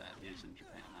title of that is in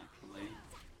Japan, actually.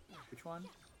 Which one?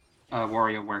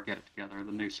 WarioWare Get It Together,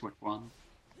 the new Switch one.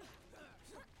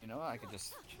 You know what? I could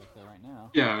just check that right now.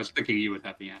 Yeah, I was thinking you would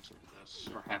have the answer to this,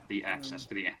 or have the access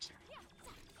to the answer.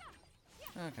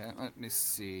 Okay, let me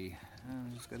see.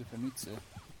 Just go to Famitsu.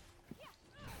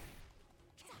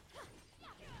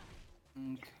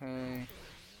 Okay.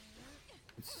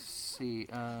 Let's see.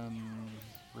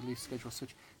 Release schedule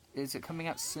Switch. Is it coming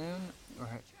out soon? Or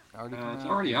already coming It's out?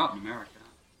 already out in America.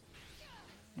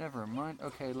 Never mind.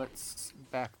 Okay, let's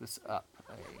back this up.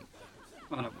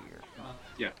 Weird.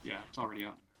 Yeah, it's already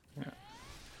out.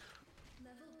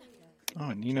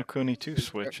 Oh, Nino Kuni 2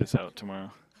 Switch is out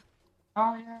tomorrow.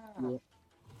 Oh, yeah.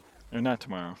 Or not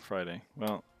tomorrow, Friday.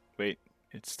 Well, wait,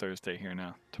 it's Thursday here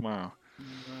now. Tomorrow.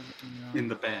 In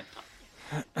the bed.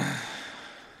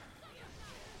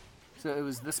 So it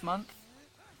was this month?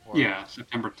 Or Yeah,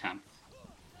 September 10th.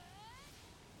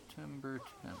 September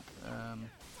 10th.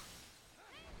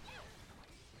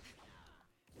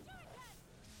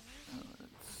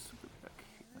 Let's go back.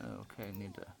 Okay,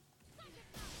 need to go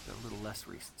a little less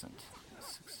recent.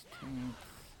 16th.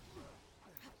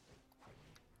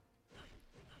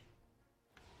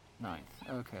 9th.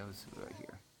 Okay, let's see right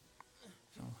here.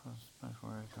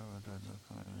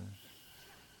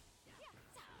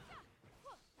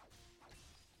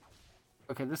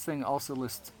 Okay, this thing also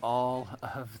lists all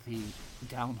of the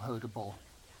downloadable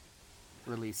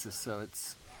releases, so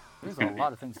there's a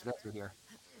lot of things to go through here.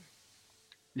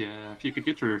 Yeah, if you could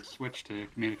get your Switch to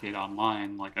communicate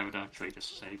online, like I would actually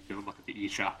just say go look at the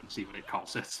eShop and see what it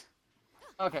calls it.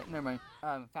 Okay, never mind.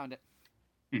 Found it.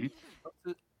 Mhm.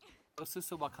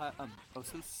 Osuso Wakeru.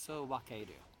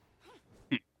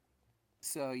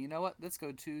 So, you know what? Let's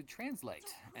go to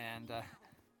translate and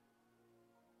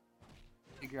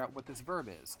figure out what this verb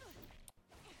is.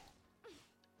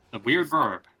 The weird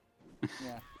verb.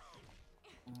 Yeah.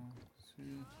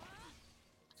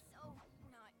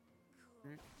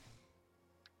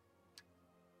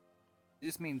 It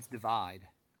just means divide,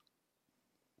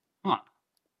 Huh.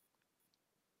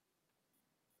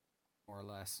 more or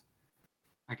less.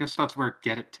 I guess that's where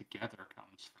Get It Together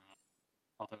comes from.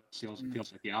 Although it feels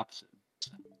like the opposite.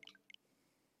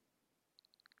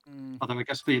 Although I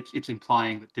guess it's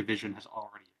implying that division has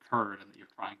already occurred and that you're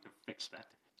trying to fix that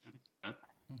division. But,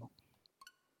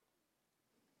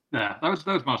 yeah, that was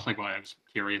mostly why I was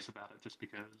curious about it, just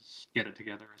because Get It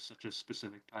Together is such a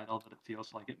specific title that it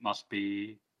feels like it must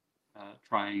be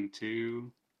trying to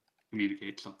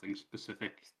communicate something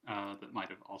specific that might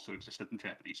have also existed in the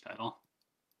Japanese title.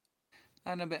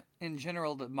 I know, but in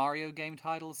general, the Mario game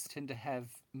titles tend to have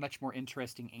much more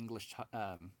interesting English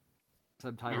subtitles.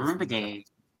 I remember the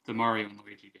Mario and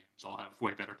Luigi games all have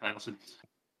way better titles than these.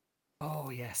 Oh,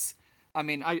 yes. I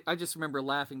mean, I just remember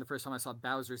laughing the first time I saw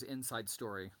Bowser's Inside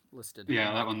Story listed.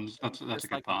 Yeah, that's a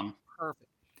good pun. Perfect.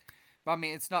 But, I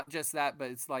mean, it's not just that, but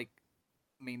it's like,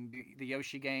 I mean, the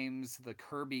Yoshi games, the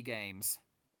Kirby games,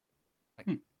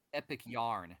 like Epic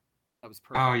Yarn. That was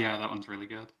perfect. Oh, yeah, that one's really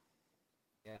good.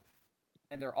 Yeah.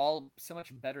 And they're all so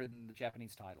much better than the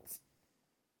Japanese titles.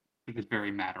 It is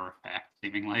very matter of fact,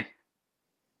 seemingly.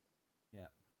 Yeah.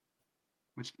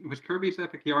 Was Kirby's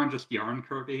Epic Yarn just Yarn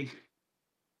Kirby?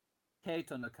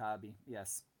 Keito no Kabi,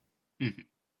 yes.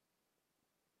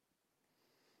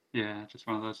 Yeah, just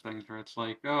one of those things where it's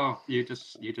like, oh, you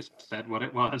just said what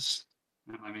it was.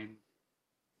 I mean,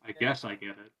 I guess I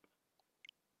get it.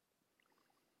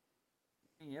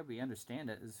 Yeah, we understand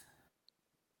it. It's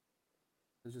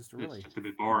just really... It's just a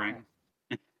bit boring.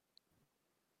 Yep.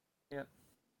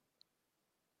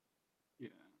 Yeah.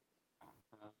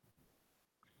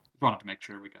 Just wanted to make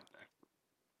sure we got back.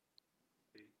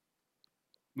 We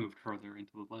moved further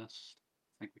into the list.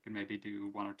 I think we can maybe do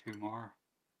one or two more.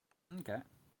 Okay.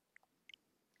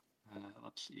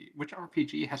 Let's see. Which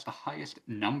RPG has the highest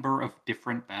number of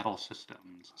different battle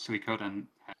systems? Suikoden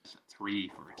has 3,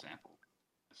 for example.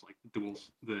 It's like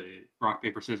duels, the rock,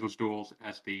 paper, scissors duels. It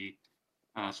has the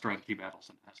strategy battles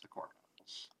and it has the core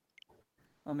battles.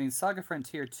 I mean, Saga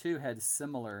Frontier 2 had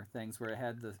similar things where it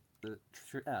had the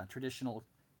traditional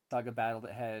Saga battle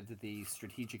that had the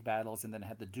strategic battles and then it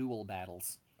had the dual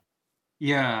battles.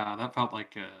 Yeah, that felt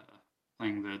like a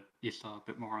thing that you saw a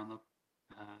bit more on the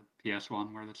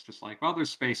PS1, where it's just like, well,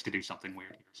 there's space to do something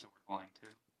weird here, so we're going to.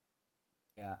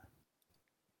 Yeah.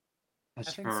 As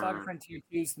I think Saga Frontier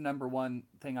 2 is the number one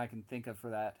thing I can think of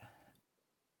for that.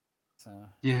 So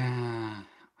Yeah. I'm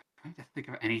trying to think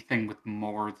of anything with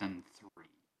more than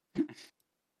 3.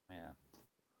 yeah.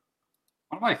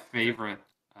 One of my favorite.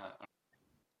 I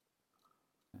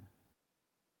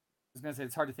was gonna say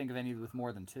it's hard to think of any with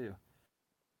more than 2.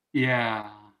 Yeah.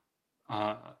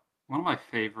 Uh, One of my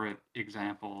favorite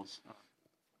examples of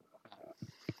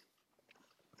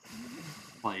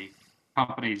like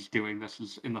companies doing this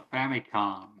is in the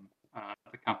Famicom.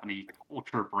 The company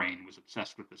Culture Brain was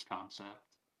obsessed with this concept.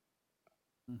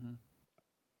 Mm-hmm.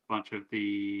 A bunch of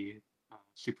the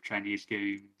Super Chinese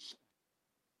games,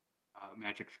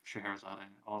 Magic Scheherazade,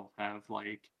 all have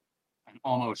like an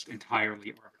almost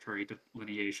entirely arbitrary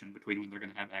delineation between when they're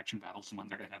going to have action battles and when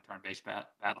they're going to have turn-based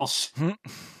battles.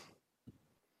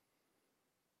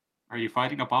 Are you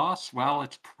fighting a boss? Well,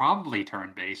 it's probably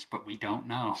turn-based, but we don't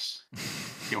know.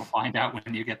 You'll find out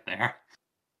when you get there.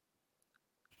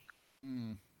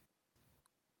 Mm.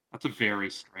 That's a very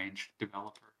strange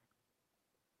developer.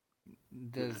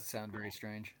 Does sound very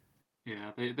strange.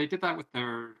 Yeah, they did that with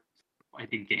their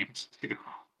fighting games too.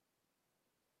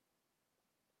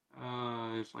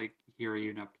 It's like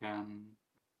Hiryu no Ken.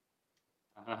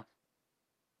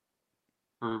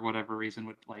 For whatever reason,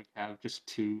 would like have just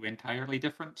 2 entirely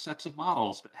different sets of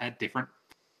models that had different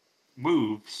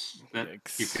moves that you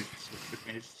Yikes. could switch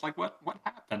between. It's like what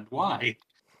happened? Why?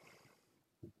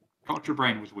 Culture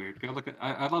Brain was weird. Go look at.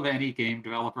 I love any game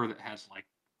developer that has like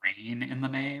brain in the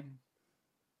name.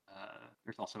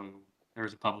 There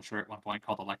was a publisher at one point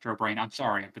called Electro Brain. I'm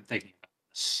sorry, I've been thinking about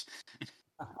this.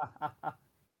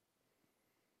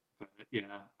 But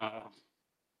yeah,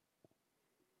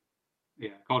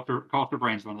 Culture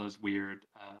Brain's one of those weird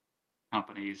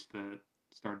companies that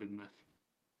started in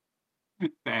the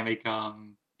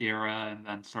Famicom era and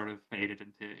then sort of faded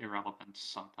into irrelevance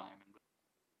sometime in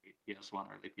the PS1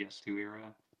 or the PS2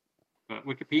 era. But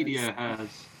Wikipedia has.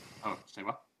 Oh, say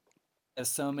what? As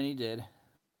so many did.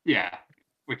 Yeah.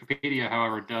 Wikipedia,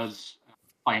 however, does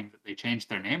claim that they changed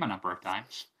their name a number of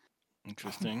times.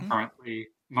 Interesting. Currently,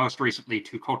 most recently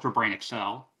to Culture Brain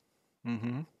Excel.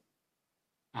 Mm-hmm.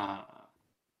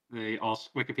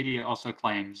 Wikipedia also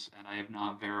claims, and I have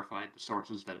not verified the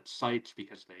sources that it cites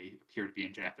because they appear to be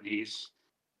in Japanese,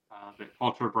 that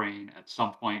Culture Brain at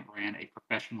some point ran a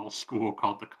professional school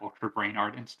called the Culture Brain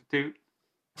Art Institute.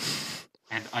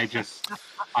 And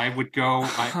I would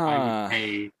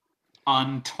pay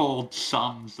untold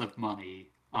sums of money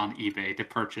on eBay to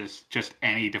purchase just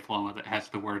any diploma that has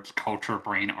the words Culture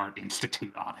Brain Art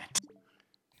Institute on it.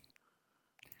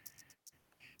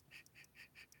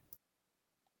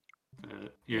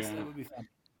 Yes, Yeah. that would be fun.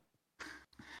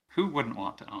 Who wouldn't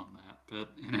want to own that? But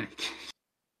in any case,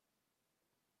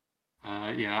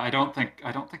 yeah, I don't think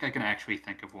I can actually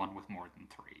think of one with more than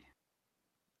 3.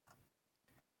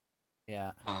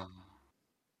 Yeah.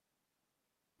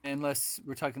 Unless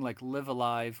we're talking like Live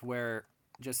Alive, where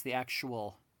just the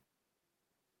actual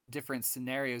different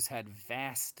scenarios had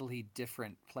vastly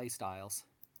different play styles.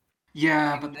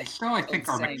 Yeah, Even but they they still, I follow think,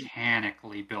 the are same.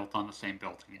 mechanically built on the same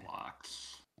building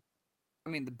blocks. I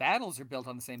mean, the battles are built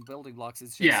on the same building blocks.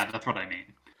 It's just Yeah, that's what I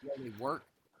mean. the way they work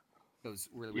goes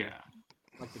really weird.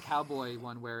 Yeah. Like the cowboy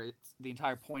one, where the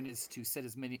entire point is to set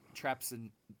as many traps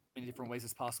in many different ways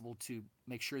as possible to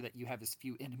make sure that you have as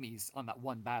few enemies on that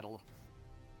one battle.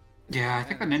 Yeah, I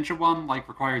think the ninja one like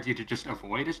requires you to just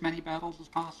avoid as many battles as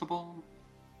possible.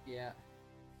 Yeah.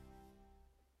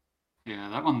 Yeah,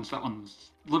 that one's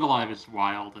Live Alive is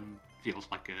wild and feels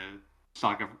like a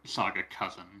saga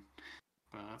cousin,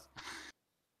 but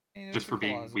just for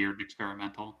being weird and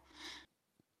experimental.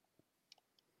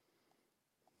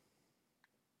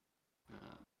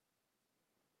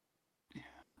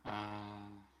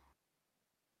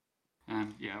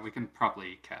 And yeah, we can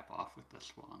probably cap off with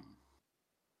this one.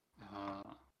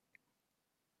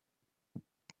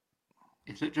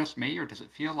 Is it just me, or does it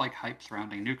feel like hype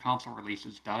surrounding new console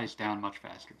releases dies down much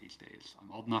faster these days? I'm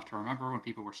old enough to remember when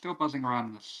people were still buzzing around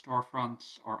in the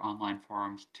storefronts or online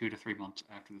forums 2 to 3 months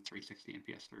after the 360 and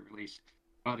PS3 release.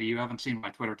 Buddy, you haven't seen my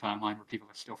Twitter timeline where people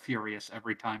are still furious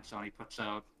every time Sony puts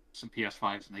out some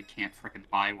PS5s and they can't frickin'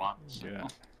 buy one. So. Yeah.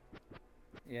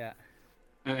 Yeah.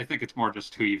 I think it's more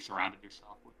just who you've surrounded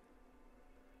yourself with.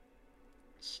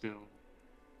 Still,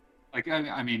 like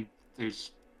I mean,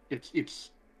 it's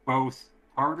both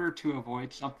harder to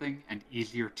avoid something and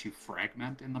easier to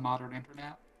fragment in the modern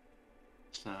internet.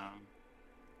 So,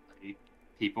 like,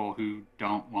 people who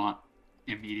don't want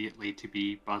immediately to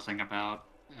be buzzing about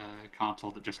a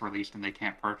console that just released and they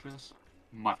can't purchase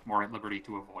are much more at liberty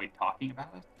to avoid talking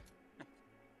about it.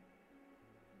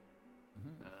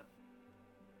 Mm-hmm.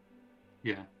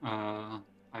 Yeah.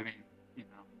 I mean,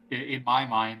 in my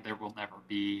mind, there will never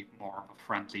be more of a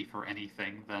frenzy for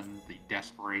anything than the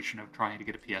desperation of trying to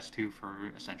get a PS2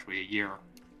 for essentially a year.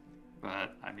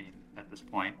 But, I mean, at this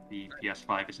point, the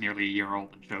PS5 is nearly a year old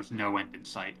and shows no end in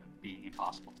sight of being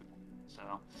impossible to get.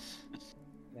 So,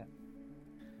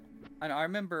 And I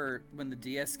remember when the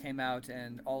DS came out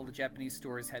and all the Japanese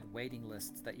stores had waiting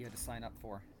lists that you had to sign up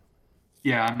for.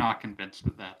 yeah, I'm not convinced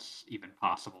that that's even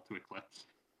possible to eclipse.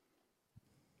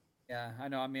 Yeah, I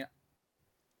know. I mean,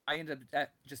 I ended up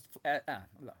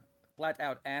flat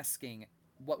out asking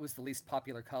what was the least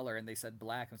popular color, and they said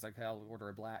black. I was like, I'll order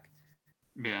a black.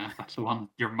 Yeah, that's the one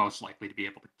you're most likely to be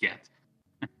able to get.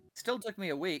 Still took me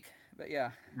a week, but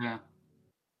yeah. Yeah.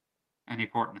 Any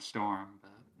port in a storm,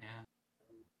 but yeah.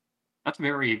 That's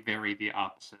very, very the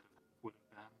opposite of what would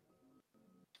have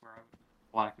been. Where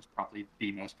black is probably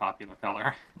the most popular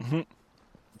color. Mhm.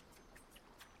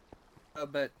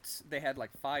 But they had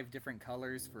like 5 different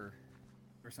colors for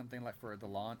something like for the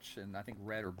launch, and I think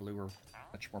red or blue were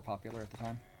much more popular at the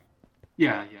time.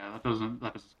 Yeah, that doesn't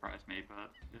surprise me,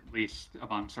 but at least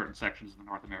among certain sections of the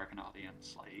North American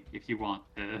audience, like if you want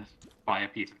to buy a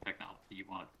piece of technology, you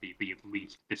want it to be the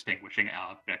least distinguishing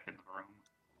object in the room.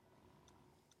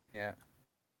 Yeah.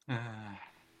 I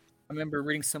remember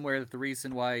reading somewhere that the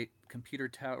reason why computer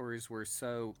towers were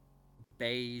so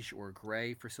beige or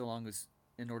gray for so long was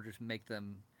in order to make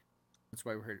them, that's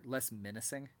why we heard, less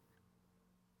menacing.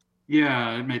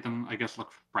 Yeah, it made them, I guess,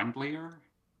 look friendlier.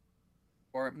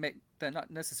 Or make them not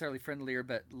necessarily friendlier,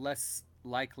 but less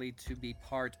likely to be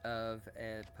part of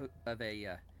a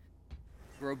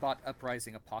robot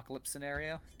uprising apocalypse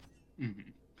scenario. Mm-hmm.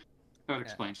 That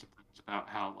explains some things about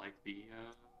how, like, the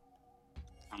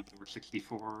Commodore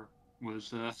 64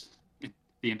 was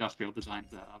the industrial design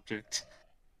of that object.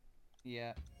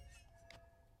 Yeah.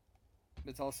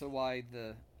 It's also why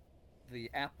the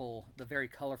Apple, the very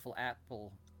colorful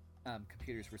Apple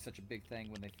computers were such a big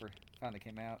thing when they finally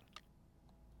came out.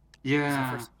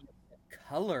 Yeah. First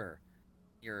color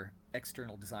your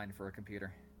external design for a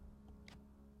computer.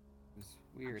 It was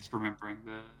weird. Just remembering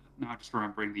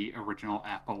the original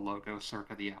Apple logo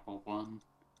circa the Apple One.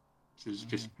 This is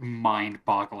just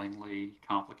mind-bogglingly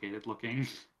complicated looking.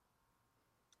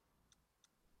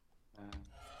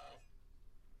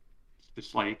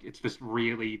 It's just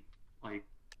really like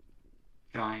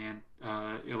giant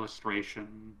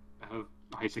illustration of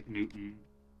Isaac Newton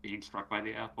being struck by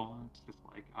the apple. It's just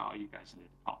like, oh, you guys need to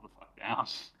calm the fuck down.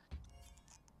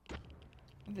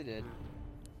 They did.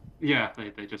 Yeah,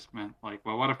 they just meant like,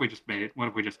 well, what if we just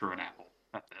drew an apple?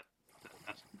 That's it.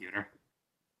 That's a computer.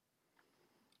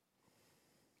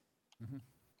 Mm-hmm.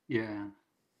 Yeah.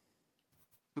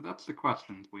 So that's the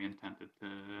questions we intended to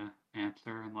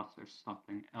answer, unless there's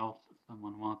something else that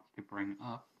someone wants to bring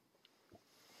up.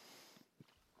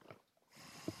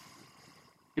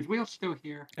 Is Wheel still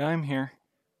here? I'm here.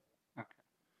 Okay.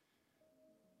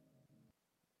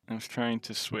 I was trying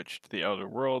to switch to the Outer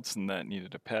Worlds, and that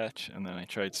needed a patch, and then I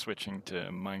tried switching to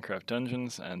Minecraft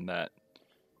Dungeons, and that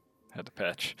had a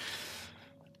patch.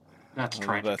 That's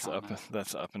Although tragic.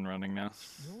 that's up and running now.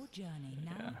 Your journey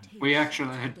now takes We you actually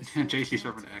to had the source JC of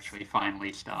Servant the actually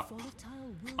finally stopped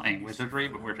volatile playing wilderness Wizardry,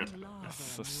 of but we're just glowing lava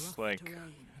It's and just rough like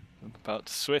terrain. about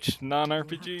to switch You'll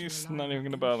non-RPGs. have to Not rely even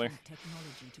gonna on bother. ancient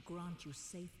technology to grant you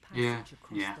safe Yeah, passage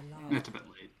across yeah. the lava. It's a bit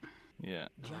late. Yeah.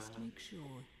 Just make sure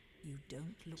you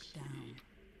don't look down.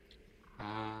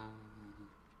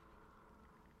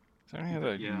 Is there any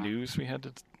other Yeah. news we had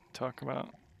to talk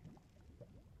about?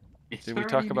 Is Did we there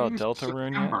talk any about news?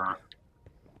 Deltarune yet? September.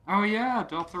 Oh yeah,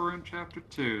 Deltarune Chapter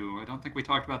 2. I don't think we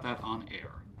talked about that on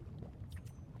air.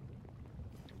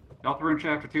 Deltarune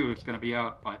Chapter 2 is going to be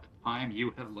out by the time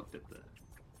you have looked at this,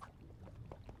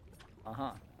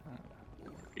 Uh-huh.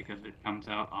 because it comes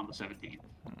out on the 17th.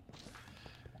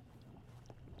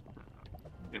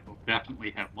 It will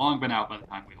definitely have long been out by the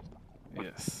time we'll start.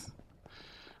 Yes.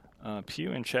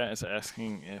 Pew in chat is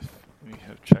asking if we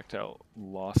have checked out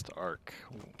Lost Ark.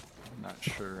 I'm not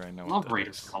sure I know what Love that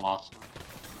Raiders is. Colossus.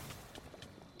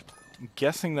 I'm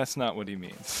guessing that's not what he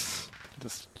means.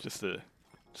 Just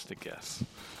a guess.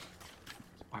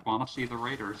 I want to see the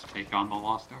Raiders take on the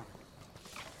Lost Ark.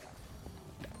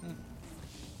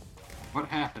 What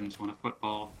happens when a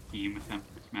football team attempts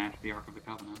to smash the Ark of the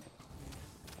Covenant?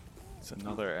 It's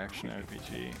another action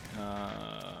RPG.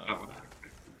 Oh,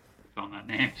 it's on that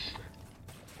name.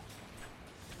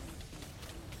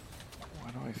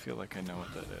 Why do I feel like I know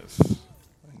what that is?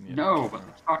 I need No, to- but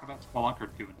let's talk about Spelunker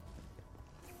 2.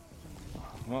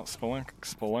 Well,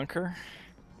 Spelunker?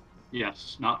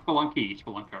 Yes, not Spelunky,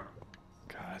 Spelunker.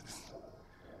 God.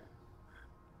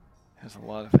 Has a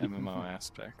lot of MMO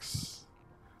aspects.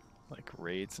 like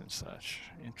raids and such.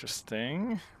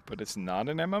 Interesting, but it's not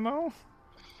an MMO?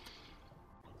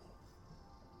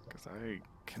 Because I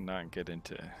cannot get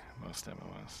into most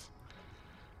MMOs.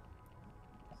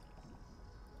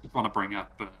 I want to bring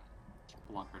up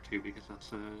Spelunker 2 because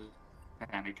that's a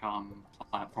Famicom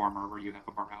platformer where you have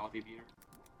a morality meter.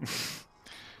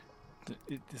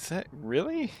 Is that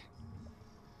really?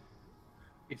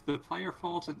 If the player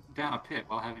falls down a pit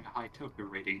while having a high Toku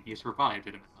rating, he is revived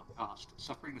at a minimum cost.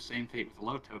 Suffering the same fate with a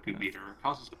low Toku meter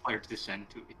causes the player to descend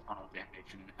to eternal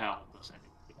damnation in hell.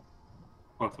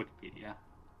 Both Wikipedia.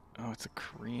 Oh, it's a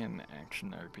Korean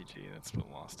action RPG. That's what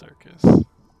Lost Ark is.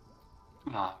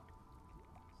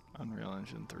 Unreal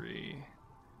Engine 3.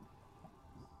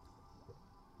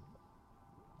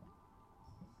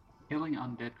 Killing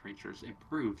undead creatures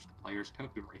improves the player's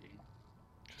Toku rating.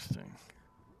 Interesting.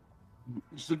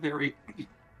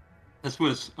 This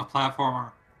was a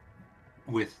platformer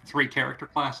with 3 character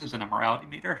classes and a morality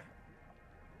meter.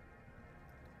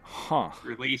 Huh.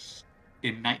 Released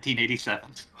in 1987.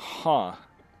 Huh.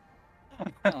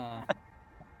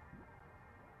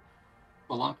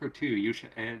 Spelunker 2 Yusha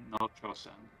no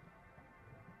Chosen.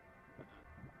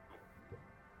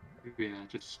 Yeah,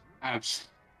 just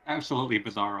absolutely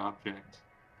bizarre object.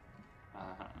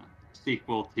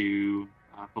 Sequel to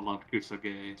beloved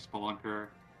Kusoge Spelunker.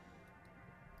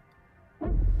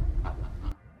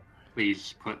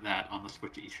 Please put that on the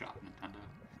Switch eShop, Nintendo.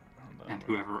 And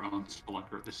whoever owns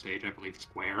Spelunker at this stage, I believe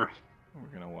Square. We're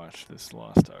gonna watch this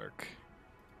Lost Ark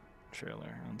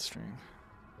trailer on stream.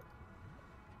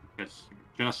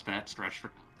 Just that stretch for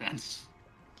content.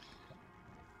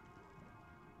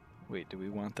 Wait, do we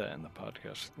want that in the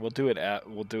podcast? We'll do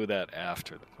that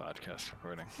after the podcast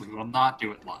recording. We will not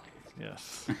do it live.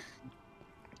 Yes.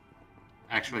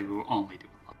 Actually, we will only do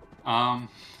it live.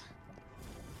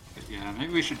 But yeah,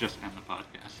 maybe we should just end the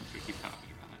podcast since we keep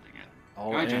talking about it again.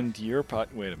 I'll end your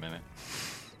Wait a minute.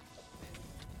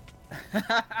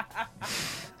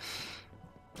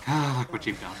 Look what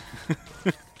you've done.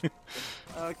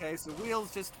 Okay, so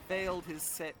Wheels just failed his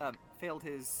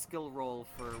skill roll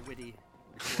for witty.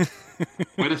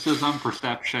 Witticism,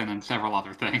 perception, and several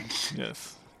other things.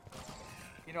 Yes.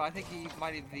 You know, I think he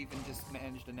might have even just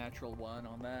managed a natural 1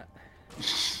 on that.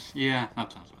 Yeah,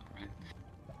 that sounds about right.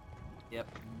 Yep.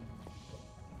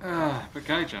 But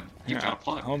Gaijin, you've got a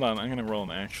plug. Hold on, I'm gonna roll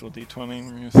an actual d20 and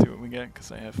we're gonna see what we get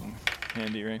because I have them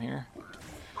handy right here.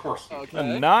 Of course.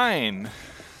 Okay. A 9!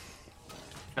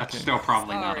 That's still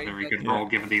probably not a Sorry, very but- good roll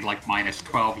given the minus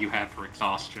 12 you had for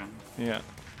exhaustion. Yeah.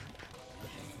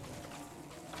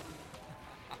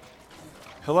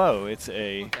 Hello, it's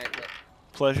a Okay, look.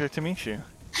 pleasure to meet you.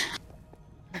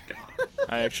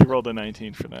 I actually rolled a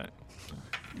 19 for that.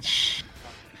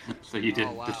 So you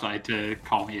didn't wow. decide to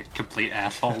call me a complete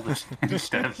asshole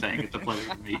instead of saying it's a pleasure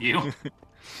to meet you.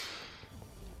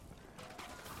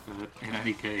 But in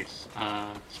any case,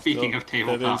 speaking of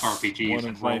tabletop that is RPGs one and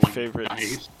of my rolling favorite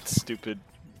dice, stupid.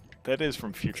 That is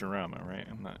from Futurama, right?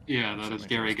 I'm not. yeah, that is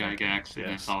Gary Gygax in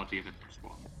Yes. Anthology of Interest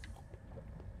One.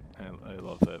 I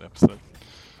love that episode.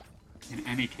 In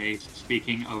any case,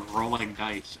 speaking of rolling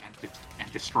dice and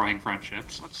destroying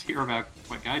friendships, let's hear about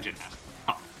what Gaijin has.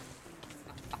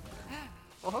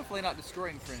 Well, hopefully not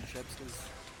destroying friendships, because,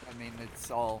 I mean, it's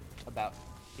all about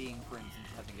being friends in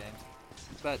having games.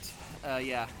 But,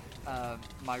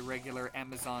 my regular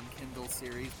Amazon Kindle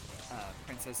series,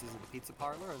 Princesses of the Pizza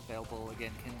Parlor, available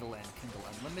again Kindle and Kindle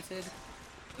Unlimited,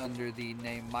 under the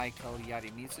name Michael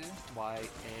Yarimizu, Yarimizu.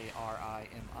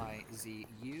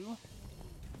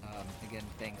 Again,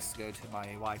 thanks go to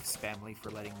my wife's family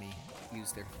for letting me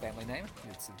use their family name.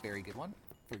 It's a very good one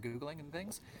for Googling and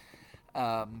things.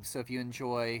 So if you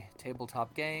enjoy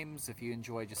tabletop games, if you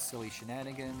enjoy just silly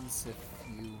shenanigans, if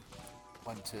you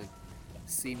want to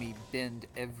see me bend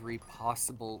every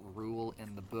possible rule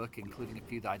in the book, including a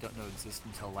few that I don't know exist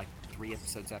until like 3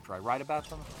 episodes after I write about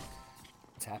them.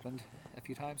 It's happened a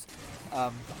few times.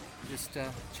 Just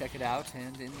check it out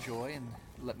and enjoy, and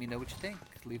let me know what you think.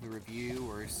 Leave a review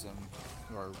or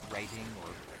or rating or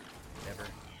whatever.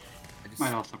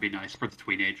 Might also be nice for the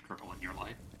teenage girl in your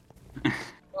life.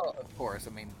 Well, of course. I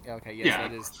mean, okay, yes, Yeah,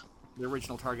 that is the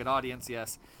original target audience.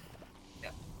 Yes. Yeah.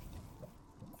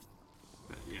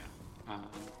 But yeah,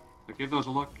 so give those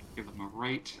a look, give them a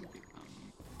rate,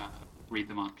 read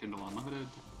them on Kindle Unlimited.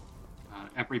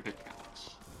 Every bit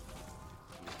counts.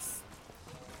 Yes.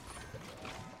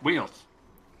 Wheels.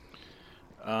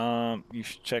 You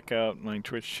should check out my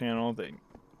Twitch channel.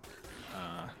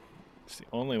 It's the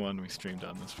only one we streamed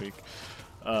on this week.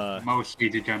 Mostly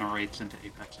degenerates into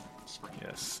Apex and Spring.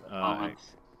 Yes.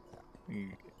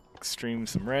 stream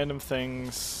some random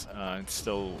things. It's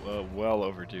still well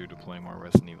overdue to play more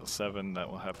Resident Evil 7. That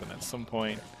will happen at some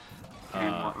point.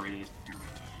 And Marguerite.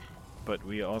 But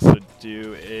we also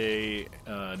do a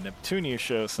Neptunia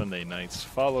show Sunday nights,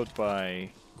 followed by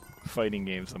fighting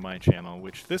games on my channel,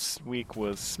 which this week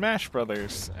was Smash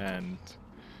Brothers, and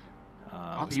it was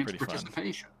Audience pretty fun.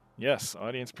 participation. Yes,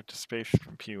 audience participation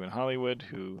from Pew and Hollywood,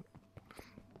 who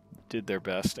did their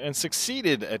best and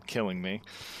succeeded at killing me,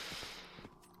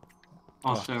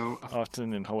 Also,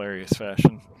 often in hilarious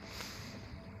fashion.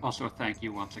 also a thank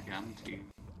you once again to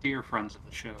dear friends of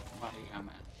the show, IAM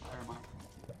and Firemire.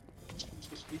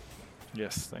 This week.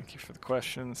 Yes, thank you for the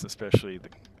questions, especially the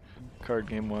card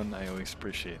game one. I always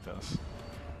appreciate those.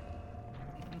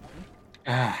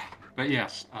 But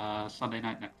yes, Sunday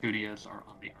night Neptunias are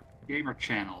on the Gamer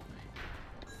channel,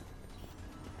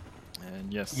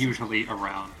 And yes, usually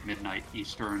around midnight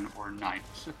Eastern or 9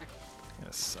 Pacific.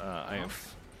 yes, I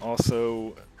have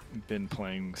also been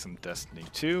playing some Destiny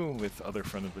 2 with other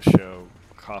friend of the show,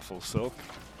 Koffel Silk.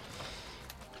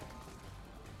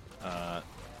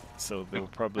 So there will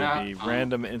probably be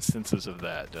random instances of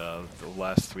that. The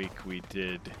last week we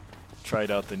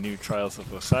tried out the new Trials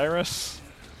of Osiris,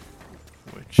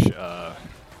 which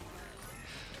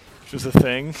was a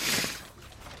thing.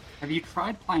 Have you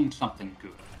tried playing something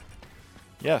good?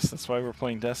 Yes, that's why we're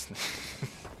playing Destiny.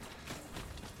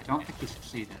 I don't think you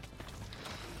succeeded.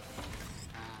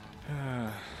 Sorry,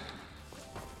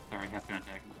 I have to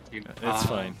interject you. It's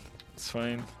fine. It's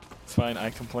fine. It's fine.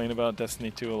 I complain about Destiny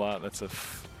 2 a lot. It's a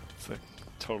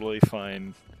totally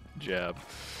fine jab.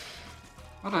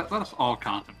 Let us all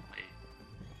contemplate.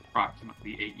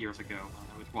 Approximately 8 years ago, when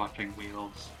I was watching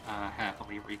Wheels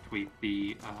happily retweet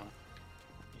the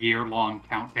year-long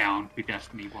countdown to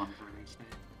Destiny 1's release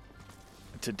date.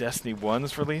 To Destiny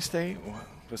 1's release date?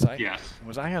 Was I? Yes.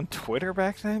 Was I on Twitter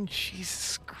back then?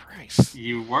 Jesus Christ.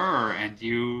 You were, and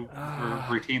you were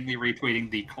routinely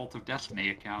retweeting the Cult of Destiny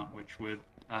account, which was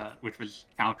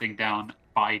counting down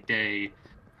by day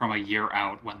from a year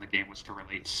out when the game was to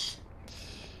release.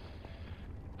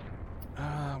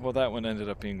 Well, that one ended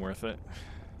up being worth it.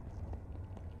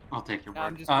 I'll take your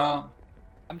I'm word. just-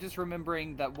 I'm just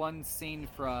remembering that one scene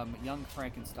from Young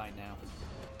Frankenstein now.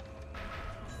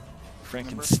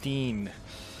 Frankenstein.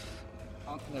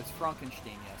 No, it's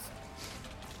Frankenstein, yes.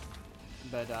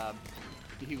 But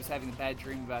he was having a bad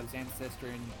dream about his ancestor,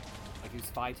 and like he was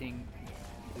fighting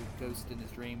the ghost in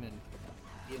his dream, and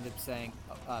he ended up saying,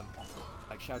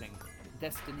 like shouting,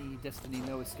 "Destiny, destiny,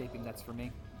 no escaping. That's for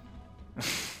me."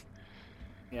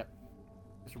 Yep.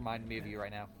 Just reminded me of you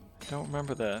right now. I don't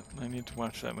remember that. I need to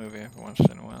watch that movie. I haven't watched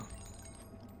it in a while.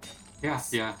 Yeah.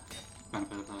 Been a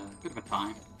bit of a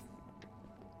time.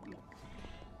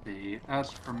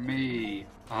 As for me,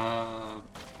 I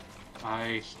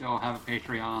still have a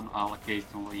Patreon. I'll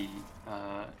occasionally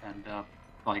end up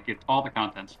all the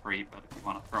content's free, but if you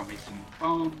want to throw me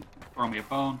a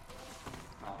bone.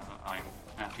 I'm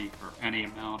happy for any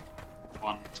amount.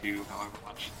 1 to however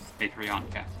much Patreon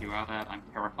caps you out at. I'm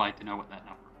terrified to know what that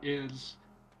number is.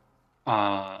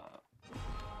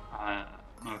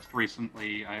 Most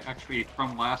recently,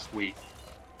 from last week,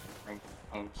 wrote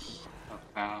a post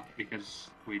about, because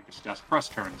we discussed press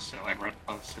turns, so I wrote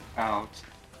a post about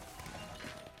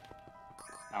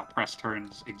how press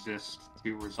turns exist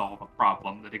to resolve a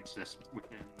problem that exists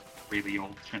within really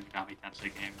old Shin Megami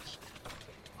Tensei games.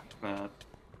 But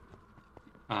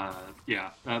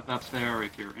yeah, that's there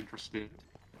if you're interested.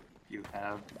 If you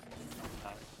have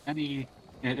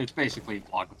it's basically a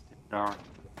blog with Tindar. If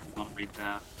you want to read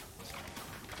that,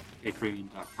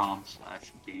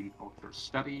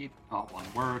 patreon.com/gameculturestudy, all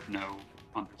one word, no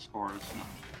underscores, none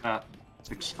of that. It's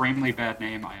an extremely bad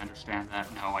name, I understand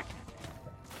that. No, I can't.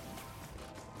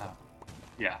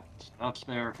 Yeah, so that's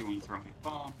there if you want to throw me a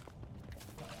bone.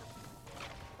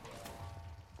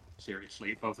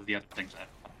 Seriously, both of the other things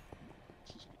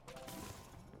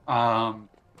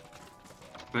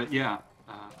but yeah,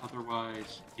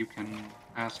 otherwise you can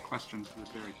ask questions to this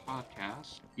very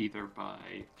podcast either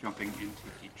by jumping into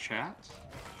the chat,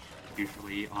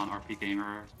 usually on RP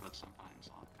Gamers, but sometimes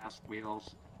on Ask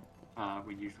Wheels.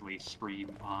 We usually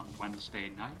stream on Wednesday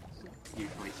nights,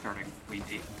 usually starting between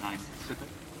 8 and 9 Pacific,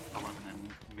 11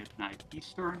 and midnight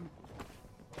Eastern.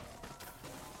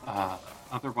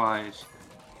 Otherwise,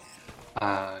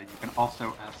 you can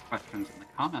also ask questions in the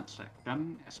comments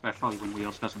section, especially when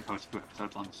Wheels doesn't post 2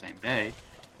 episodes on the same day.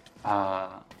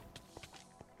 And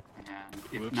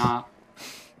if Whoops. not,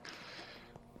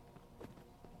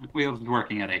 Wheels is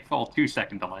working at a full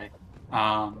 2-second delay.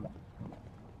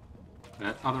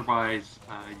 But otherwise,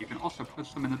 you can also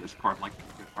post them in the Discord like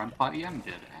your friend PodEM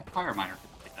did, and Fireminer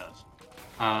typically does.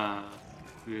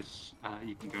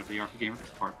 You can go to the RP Gamer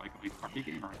Discord by going to RP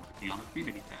Gamer and clicking on the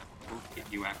community tab. It will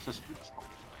give you access to the Discord.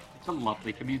 It's a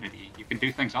lovely community. You can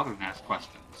do things other than ask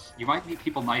questions. You might meet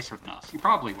people nicer than us. You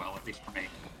probably will, at least for me.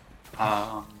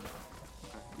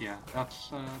 Yeah,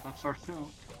 that's our show.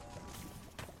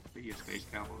 See you, Space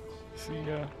Cowboys. See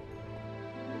ya.